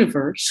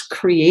universe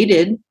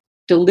created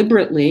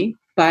deliberately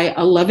by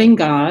a loving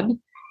God,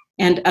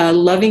 and a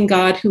loving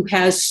God who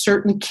has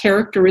certain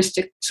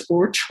characteristics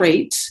or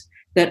traits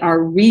that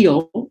are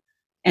real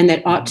and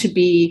that ought to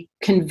be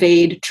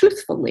conveyed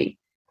truthfully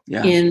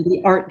in the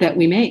art that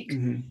we make.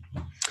 Mm-hmm.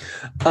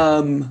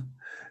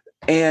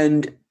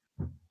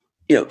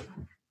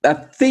 I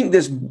think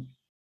this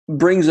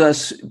brings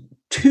us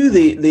to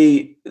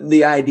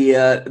the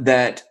idea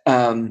that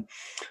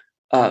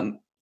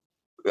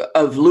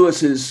of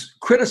Lewis's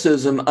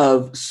criticism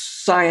of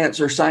science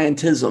or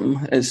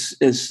scientism, as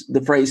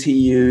the phrase he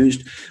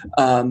used.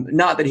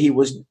 Not that he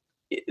was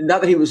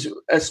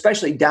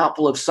especially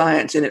doubtful of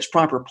science in its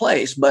proper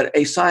place, but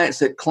a science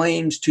that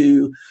claims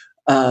to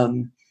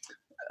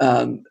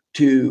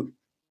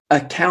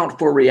account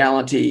for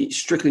reality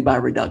strictly by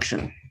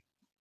reduction.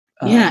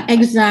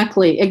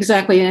 Exactly.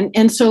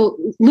 And so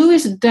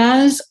Lewis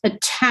does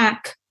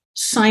attack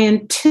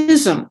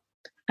scientism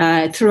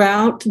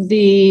throughout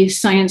the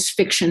science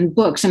fiction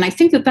books. And I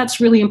think that that's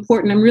really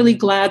important. I'm really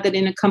glad that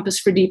in A Compass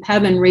for Deep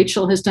Heaven,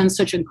 Rachel has done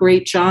such a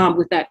great job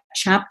with that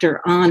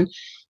chapter on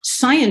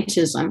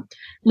scientism.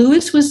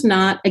 Lewis was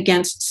not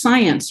against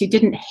science. He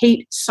didn't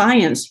hate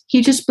science.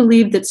 He just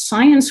believed that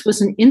science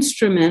was an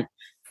instrument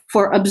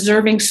for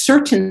observing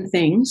certain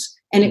things,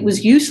 and it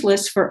was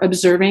useless for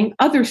observing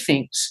other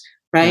things,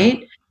 right?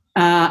 Yeah.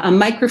 A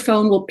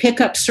microphone will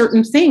pick up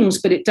certain things,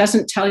 but it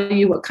doesn't tell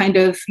you what kind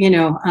of,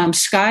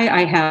 sky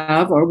I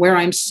have or where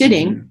I'm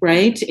sitting,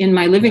 right, in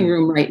my living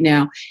room right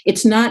now.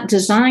 It's not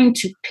designed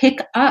to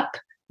pick up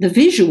the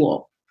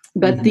visual,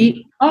 but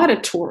the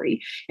auditory.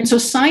 And so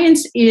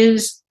science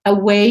is a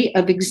way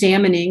of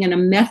examining and a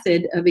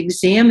method of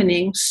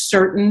examining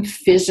certain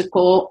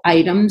physical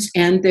items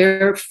and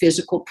their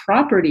physical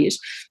properties.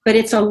 But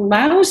it's a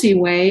lousy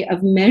way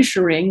of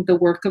measuring the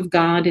work of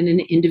God in an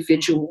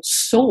individual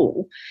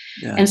soul.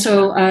 Yeah. And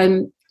so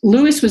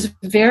Lewis was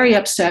very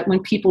upset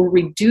when people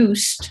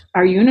reduced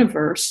our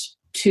universe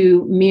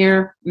to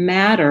mere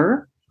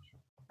matter,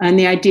 and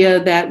the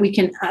idea that we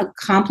can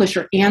accomplish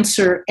or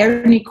answer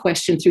any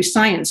question through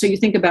science. So you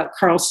think about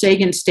Carl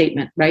Sagan's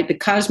statement, right? The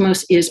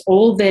cosmos is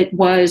all that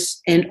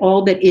was and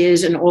all that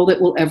is and all that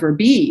will ever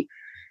be.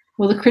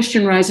 Well, the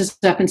Christian rises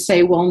up and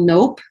say, well,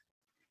 nope,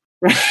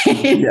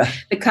 right? Yeah.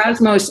 The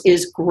cosmos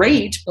is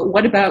great, but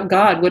what about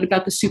God? What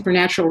about the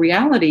supernatural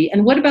reality?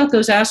 And what about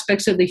those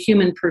aspects of the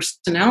human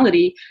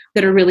personality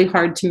that are really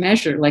hard to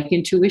measure, like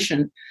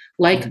intuition,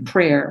 like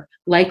prayer,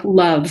 like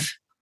love,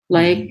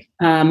 like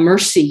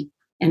mercy,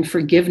 and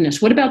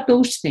forgiveness? What about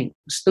those things?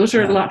 Those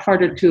are a lot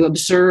harder to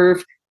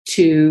observe,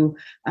 to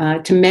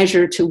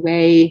measure, to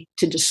weigh,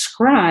 to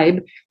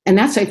describe. And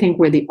that's, I think,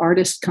 where the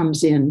artist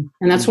comes in.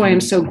 And that's why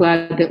I'm so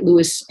glad that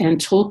Lewis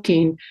and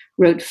Tolkien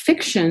wrote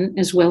fiction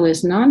as well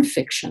as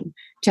nonfiction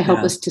to help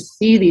us to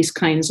see these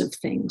kinds of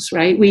things,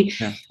 right? We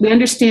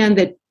understand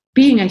that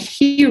being a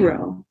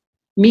hero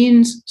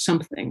means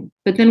something.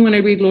 But then when I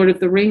read Lord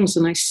of the Rings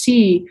and I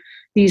see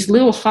these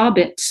little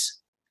hobbits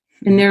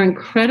and their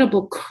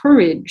incredible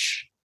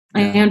courage,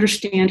 I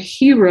understand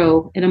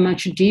hero at a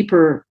much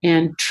deeper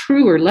and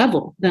truer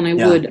level than I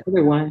would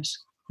otherwise.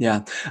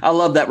 Yeah, I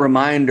love that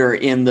reminder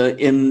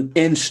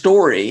in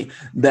story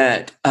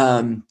that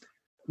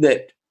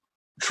that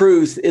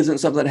truth isn't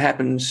something that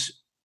happens.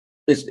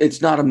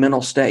 It's not a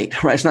mental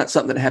state, right? It's not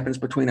something that happens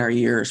between our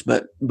ears,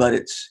 but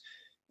it's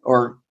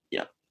or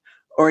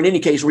in any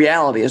case,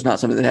 reality is not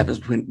something that happens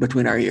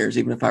between our ears,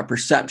 even if our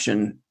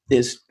perception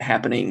is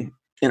happening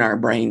in our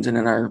brains and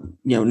in our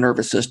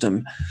nervous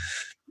system.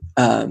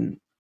 The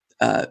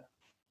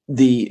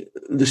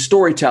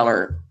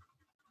storyteller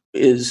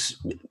is,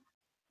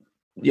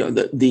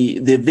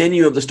 the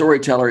venue of the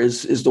storyteller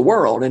is the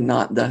world and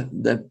not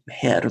the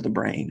head or the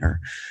brain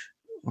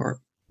or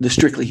the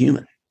strictly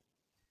human.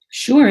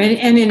 Sure.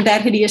 And in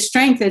That Hideous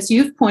Strength, as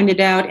you've pointed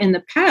out in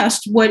the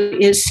past, what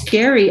is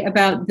scary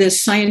about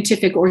this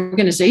scientific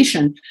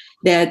organization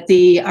that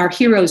our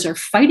heroes are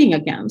fighting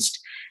against,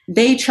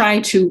 they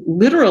try to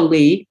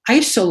literally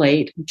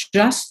isolate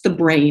just the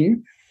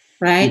brain,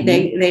 right?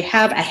 Mm-hmm. They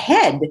have a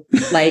head,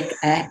 like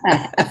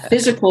a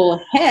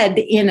physical head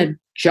in a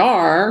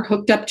jar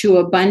hooked up to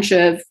a bunch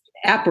of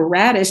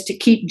apparatus to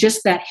keep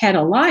just that head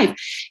alive.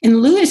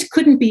 And Lewis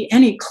couldn't be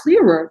any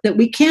clearer that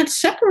we can't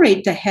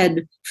separate the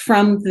head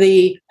from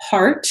the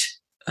heart,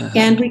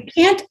 and we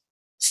can't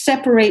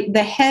separate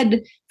the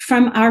head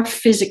from our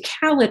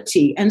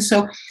physicality. And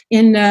so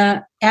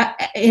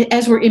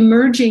as we're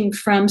emerging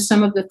from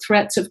some of the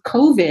threats of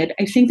COVID,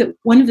 I think that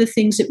one of the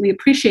things that we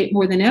appreciate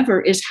more than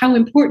ever is how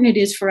important it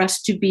is for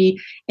us to be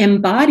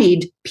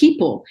embodied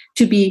people,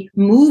 to be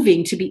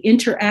moving, to be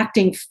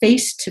interacting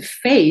face to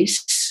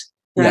face.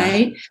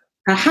 Right?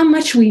 Yeah. How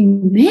much we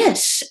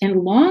miss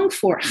and long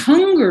for,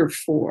 hunger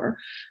for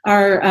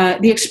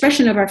the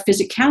expression of our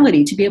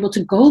physicality, to be able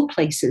to go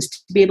places,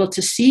 to be able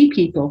to see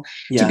people,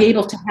 to be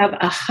able to have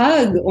a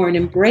hug or an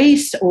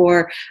embrace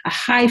or a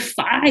high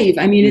five.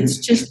 I mean, it's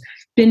just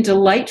been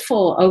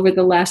delightful over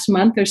the last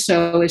month or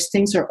so as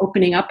things are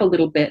opening up a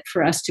little bit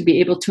for us to be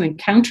able to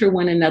encounter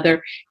one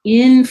another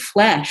in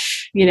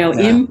flesh,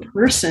 in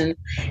person.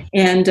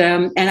 And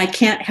I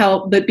can't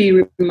help but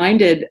be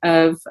reminded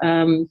of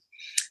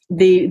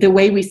the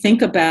way we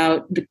think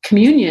about the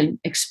communion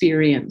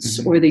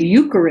experience or the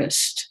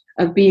Eucharist,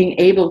 of being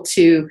able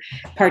to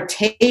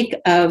partake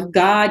of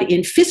God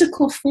in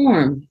physical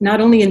form, not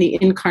only in the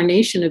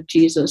incarnation of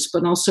Jesus,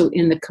 but also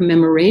in the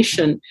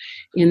commemoration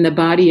in the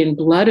body and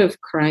blood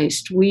of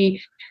Christ.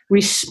 We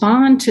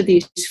respond to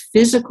these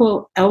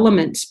physical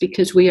elements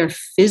because we are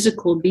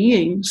physical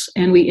beings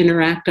and we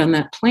interact on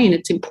that plane.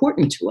 It's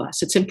important to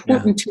us. It's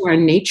important to our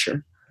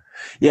nature.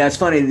 Yeah, it's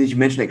funny that you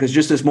mentioned it, because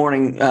just this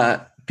morning,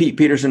 Pete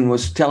Peterson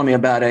was telling me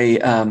about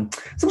some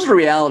sort of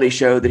reality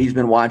show that he's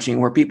been watching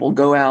where people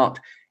go out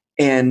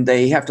and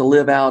they have to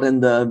live out in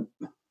the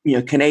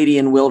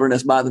Canadian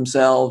wilderness by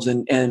themselves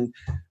and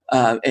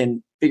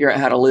figure out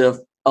how to live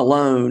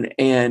alone.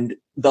 And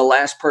the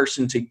last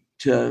person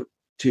to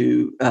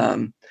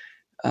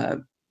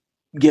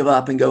give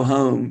up and go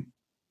home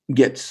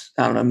gets,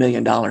 I don't know, $1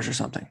 million or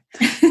something.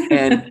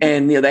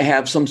 and they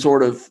have some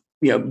sort of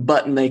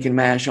button they can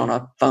mash on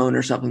a phone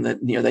or something that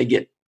they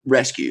get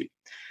rescued.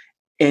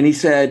 And he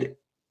said,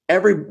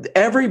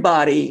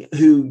 everybody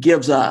who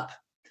gives up,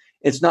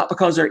 it's not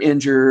because they're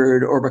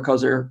injured or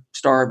because they're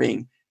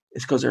starving.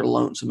 It's because they're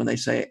lonesome. And they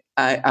say,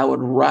 I would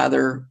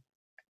rather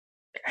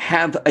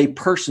have a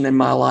person in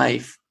my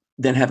life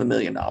than have $1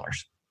 million.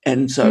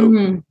 And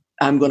so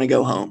I'm going to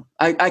go home.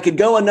 I could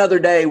go another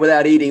day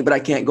without eating, but I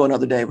can't go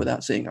another day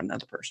without seeing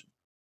another person.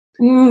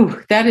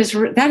 Ooh, that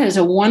is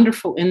a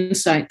wonderful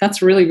insight.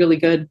 That's really, really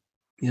good.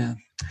 Yeah.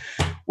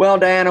 Well,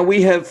 Diana,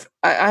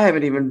 I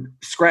haven't even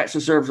scratched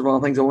the surface of all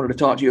the things I wanted to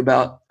talk to you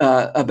about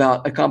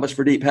A Compass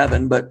for Deep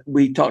Heaven, but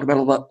we talked about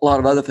a lot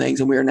of other things,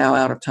 and we are now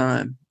out of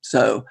time.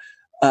 So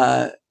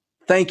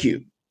thank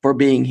you for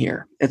being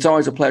here. It's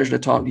always a pleasure to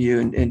talk to you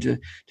and to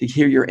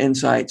hear your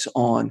insights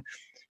on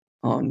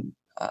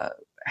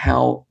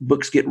how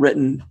books get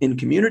written in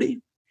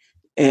community.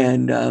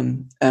 And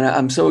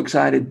I'm so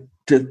excited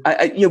when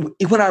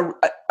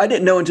I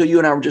didn't know until you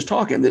and I were just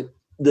talking that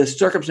the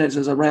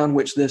circumstances around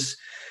which this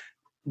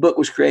book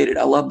was created.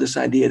 I love this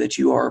idea that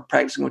you are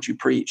practicing what you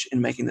preach and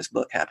making this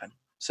book happen.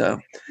 So,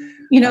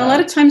 a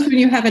lot of times when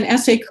you have an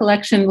essay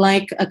collection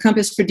like A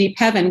Compass for Deep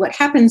Heaven, what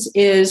happens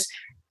is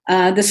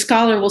the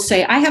scholar will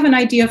say, I have an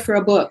idea for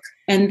a book.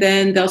 And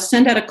then they'll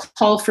send out a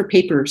call for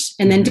papers.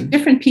 And then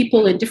different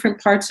people in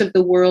different parts of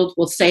the world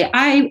will say,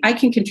 I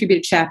can contribute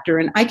a chapter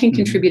and I can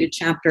contribute a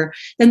chapter.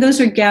 Then those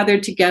are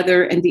gathered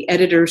together and the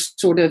editor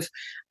sort of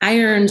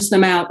irons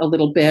them out a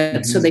little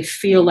bit so they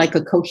feel like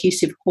a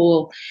cohesive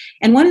whole.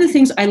 And one of the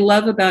things I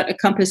love about A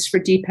Compass for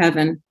Deep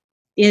Heaven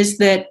is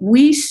that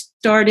we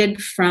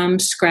started from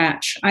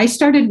scratch. I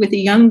started with a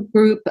young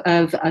group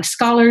of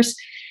scholars.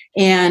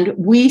 And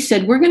we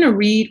said, we're going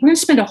to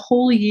spend a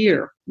whole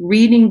year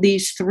reading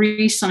these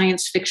 3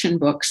 science fiction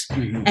books.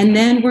 And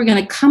then we're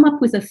going to come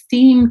up with a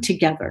theme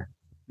together.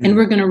 And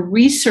we're going to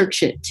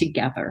research it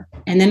together.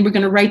 And then we're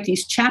going to write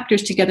these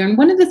chapters together. And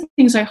one of the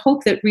things I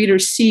hope that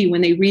readers see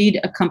when they read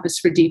A Compass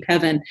for Deep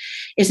Heaven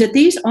is that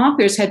these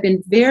authors have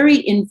been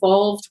very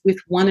involved with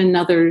one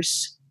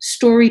another's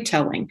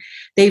storytelling.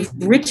 They've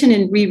written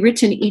and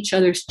rewritten each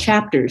other's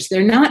chapters.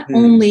 They're not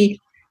only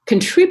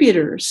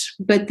contributors,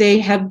 but they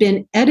have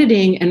been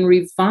editing and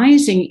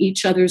revising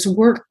each other's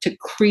work to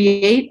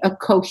create a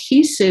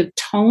cohesive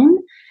tone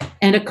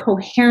and a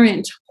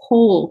coherent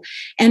whole.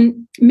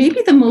 And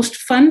maybe the most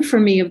fun for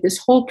me of this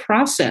whole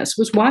process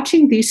was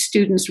watching these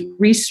students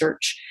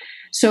research.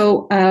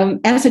 So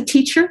as a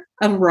teacher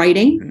of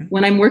writing,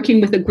 when I'm working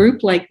with a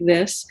group like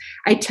this,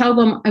 I tell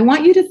them, I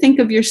want you to think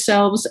of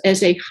yourselves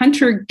as a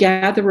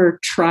hunter-gatherer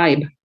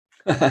tribe.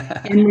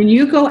 And when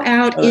you go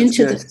out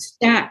into the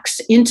stacks,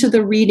 into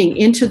the reading,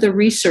 into the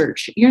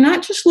research, you're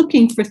not just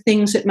looking for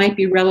things that might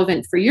be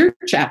relevant for your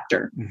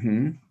chapter.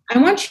 Mm-hmm. I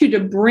want you to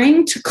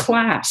bring to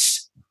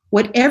class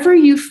whatever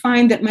you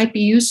find that might be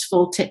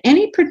useful to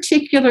any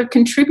particular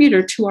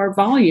contributor to our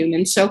volume.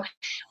 And so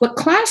what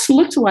class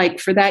looked like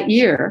for that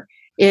year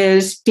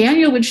is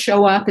Daniel would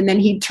show up and then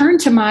he'd turn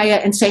to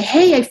Maya and say,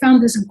 hey, I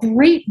found this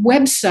great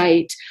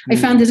website. I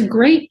found this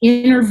great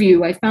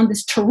interview. I found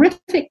this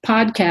terrific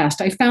podcast.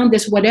 I found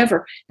this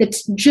whatever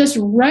that's just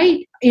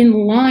right in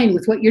line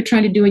with what you're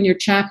trying to do in your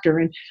chapter.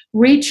 And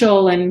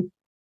Rachel and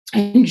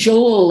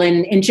Joel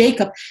and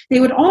Jacob, they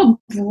would all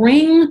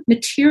bring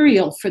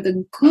material for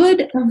the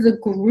good of the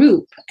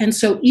group. And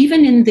so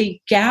even in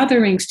the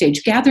gathering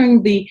stage,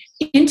 gathering the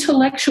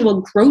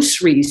intellectual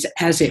groceries,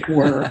 as it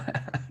were,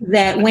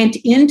 that went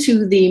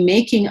into the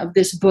making of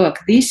this book,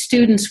 these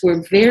students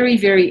were very,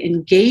 very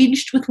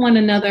engaged with one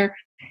another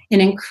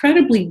and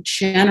incredibly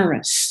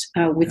generous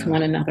with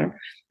one another.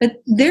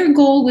 But their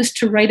goal was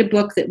to write a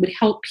book that would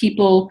help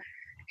people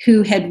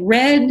who had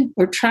read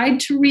or tried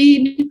to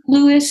read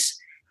Lewis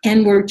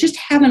and were just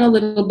having a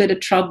little bit of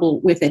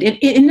trouble with it.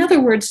 In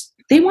other words,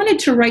 they wanted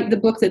to write the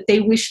book that they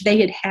wish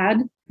they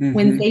had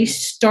when they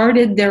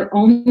started their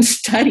own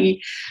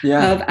study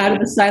of Out of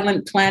the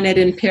Silent Planet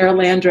and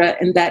Paralandra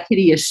and That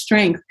Hideous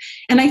Strength.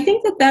 And I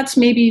think that that's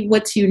maybe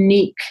what's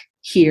unique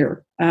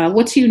here.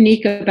 What's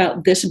unique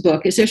about this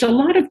book is there's a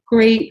lot of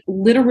great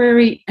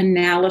literary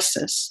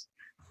analysis,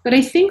 but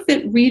I think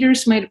that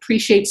readers might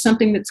appreciate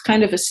something that's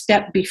kind of a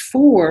step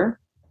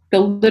before the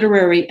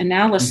literary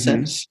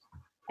analysis.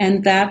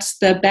 And that's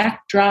the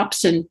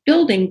backdrops and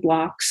building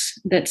blocks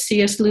that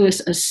C.S. Lewis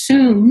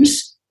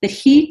assumes that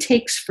he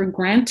takes for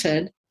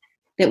granted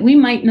that we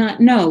might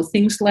not know.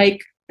 Things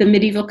like the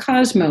medieval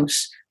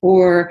cosmos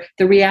or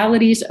the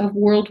realities of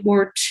World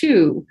War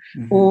II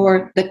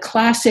or the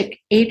classic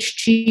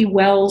H.G.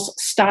 Wells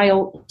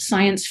style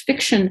science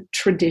fiction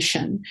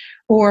tradition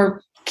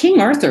or King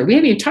Arthur. We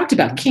haven't even talked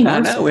about King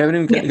Arthur. I know, we haven't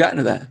even gotten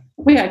to that.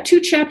 We have 2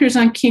 chapters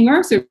on King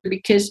Arthur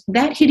because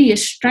That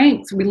Hideous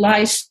Strength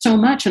relies so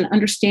much on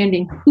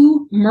understanding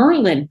who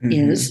Merlin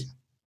is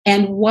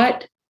and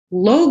what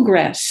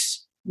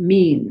Logress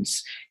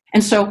means.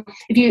 And so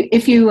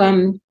if you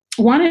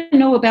want to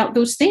know about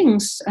those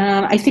things,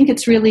 I think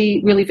it's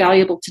really, really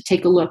valuable to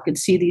take a look and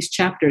see these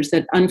chapters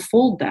that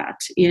unfold that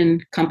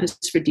in Compass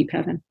for Deep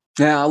Heaven.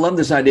 Yeah, I love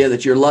this idea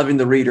that you're loving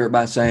the reader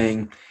by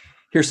saying,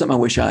 here's something I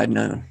wish I had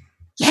known.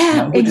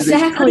 Yeah, which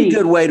exactly. is a pretty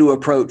good way to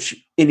approach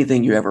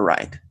anything you ever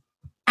write.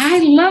 I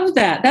love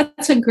that.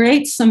 That's a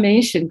great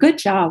summation. Good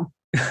job.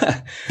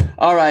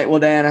 All right. Well,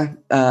 Diana,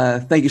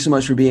 thank you so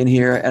much for being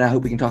here, and I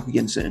hope we can talk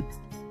again soon.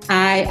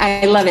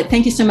 I love it.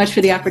 Thank you so much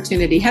for the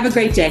opportunity. Have a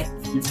great day.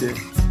 You too.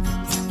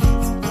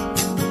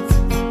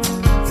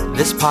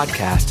 This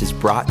podcast is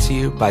brought to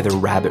you by The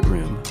Rabbit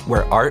Room,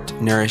 where art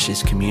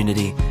nourishes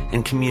community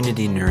and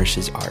community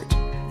nourishes art.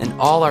 And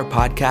all our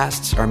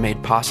podcasts are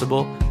made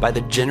possible by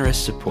the generous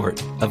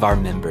support of our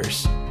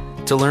members.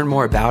 To learn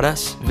more about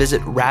us,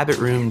 visit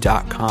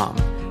rabbitroom.com.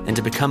 And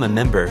to become a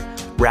member,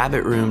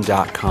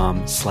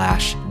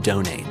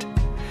 rabbitroom.com/donate.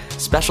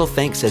 Special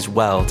thanks as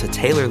well to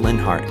Taylor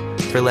Linhart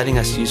for letting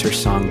us use her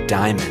song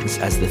Diamonds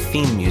as the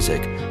theme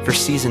music for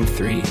Season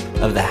 3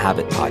 of the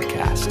Habit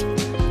podcast.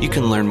 You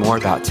can learn more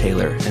about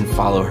Taylor and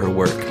follow her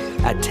work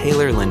at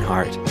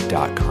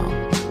taylorlinhart.com.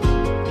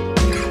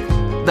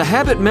 The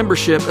Habit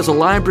membership is a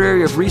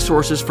library of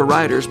resources for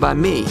writers by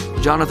me,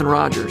 Jonathan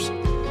Rogers.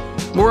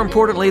 More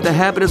importantly, The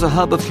Habit is a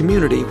hub of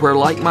community where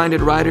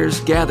like-minded writers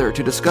gather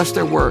to discuss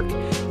their work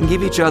and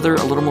give each other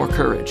a little more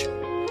courage.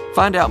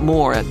 Find out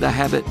more at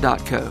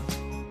thehabit.co.